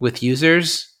with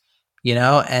users,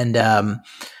 and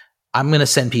I'm going to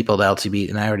send people to L2Beat,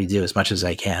 and I already do as much as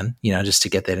I can, just to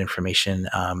get that information.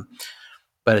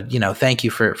 But, thank you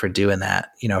for doing that,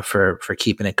 for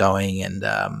keeping it going. And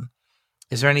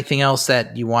is there anything else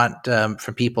that you want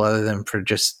from people other than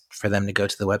for them to go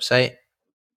to the website?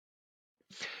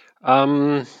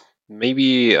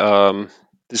 Maybe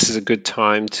this is a good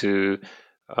time to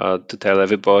tell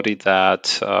everybody that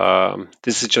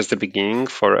this is just the beginning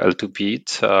for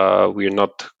L2Beat. We're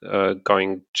not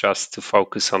going just to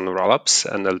focus on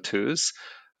rollups and L2s.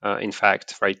 In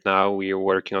fact, right now we are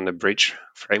working on a bridge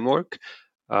framework.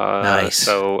 Nice.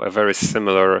 So a very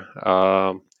similar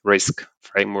risk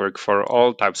framework for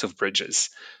all types of bridges,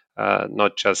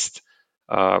 not just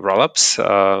rollups.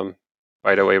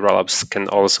 By the way, rollups can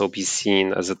also be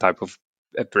seen as a type of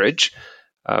a bridge,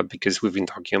 because we've been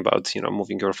talking about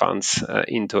moving your funds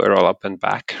into a rollup and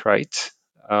back, right?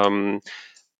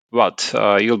 But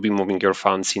you'll be moving your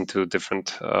funds into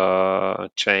different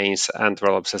chains and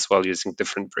rollups as well, using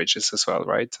different bridges as well,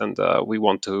 right? And we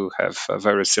want to have a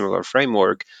very similar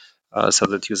framework so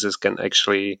that users can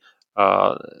actually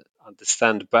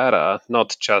understand better,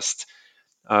 not just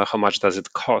how much does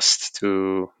it cost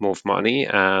to move money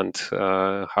and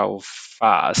how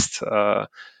fast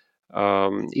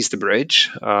is the bridge,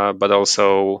 but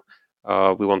also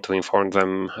we want to inform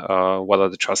them what are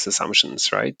the trust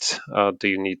assumptions, right? Do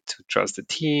you need to trust the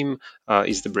team?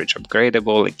 Is the bridge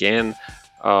upgradable again?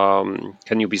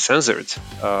 Can you be censored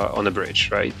on a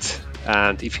bridge, right?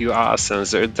 And if you are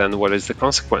censored, then what is the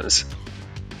consequence?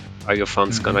 Are your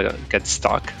funds gonna get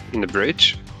stuck in the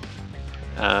bridge?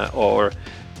 Or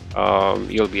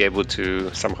you'll be able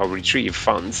to somehow retrieve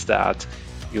funds that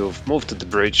you've moved to the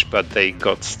bridge, but they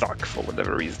got stuck for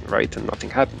whatever reason, right? And nothing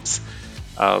happens.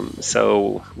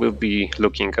 So we'll be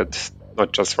looking at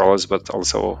not just rollers, but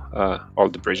also all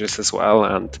the bridges as well.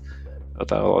 And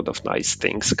there are a lot of nice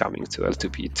things coming to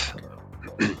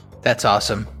L2Beat. That's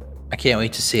awesome. I can't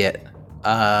wait to see it.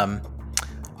 All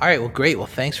right, well, great. Well,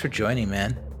 thanks for joining,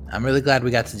 man. I'm really glad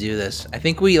we got to do this. I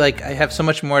think I have so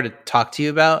much more to talk to you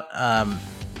about.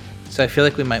 So I feel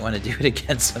like we might want to do it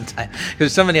again sometime.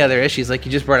 There's so many other issues. Like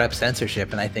you just brought up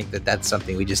censorship, and I think that's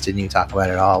something we just didn't even talk about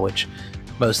at all, which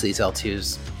most of these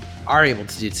L2s are able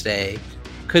to do today,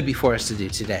 could be forced to do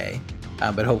today,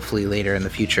 but hopefully later in the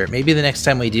future. Maybe the next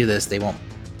time we do this, they won't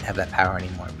have that power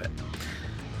anymore, but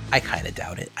I kind of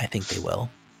doubt it. I think they will.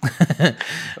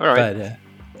 All right. But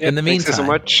in the meantime, thanks so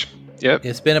much. Yep.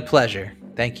 It's been a pleasure.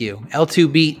 Thank you.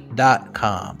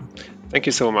 L2Beat.com. Thank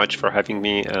you so much for having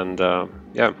me. And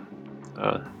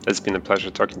it's been a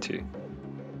pleasure talking to you.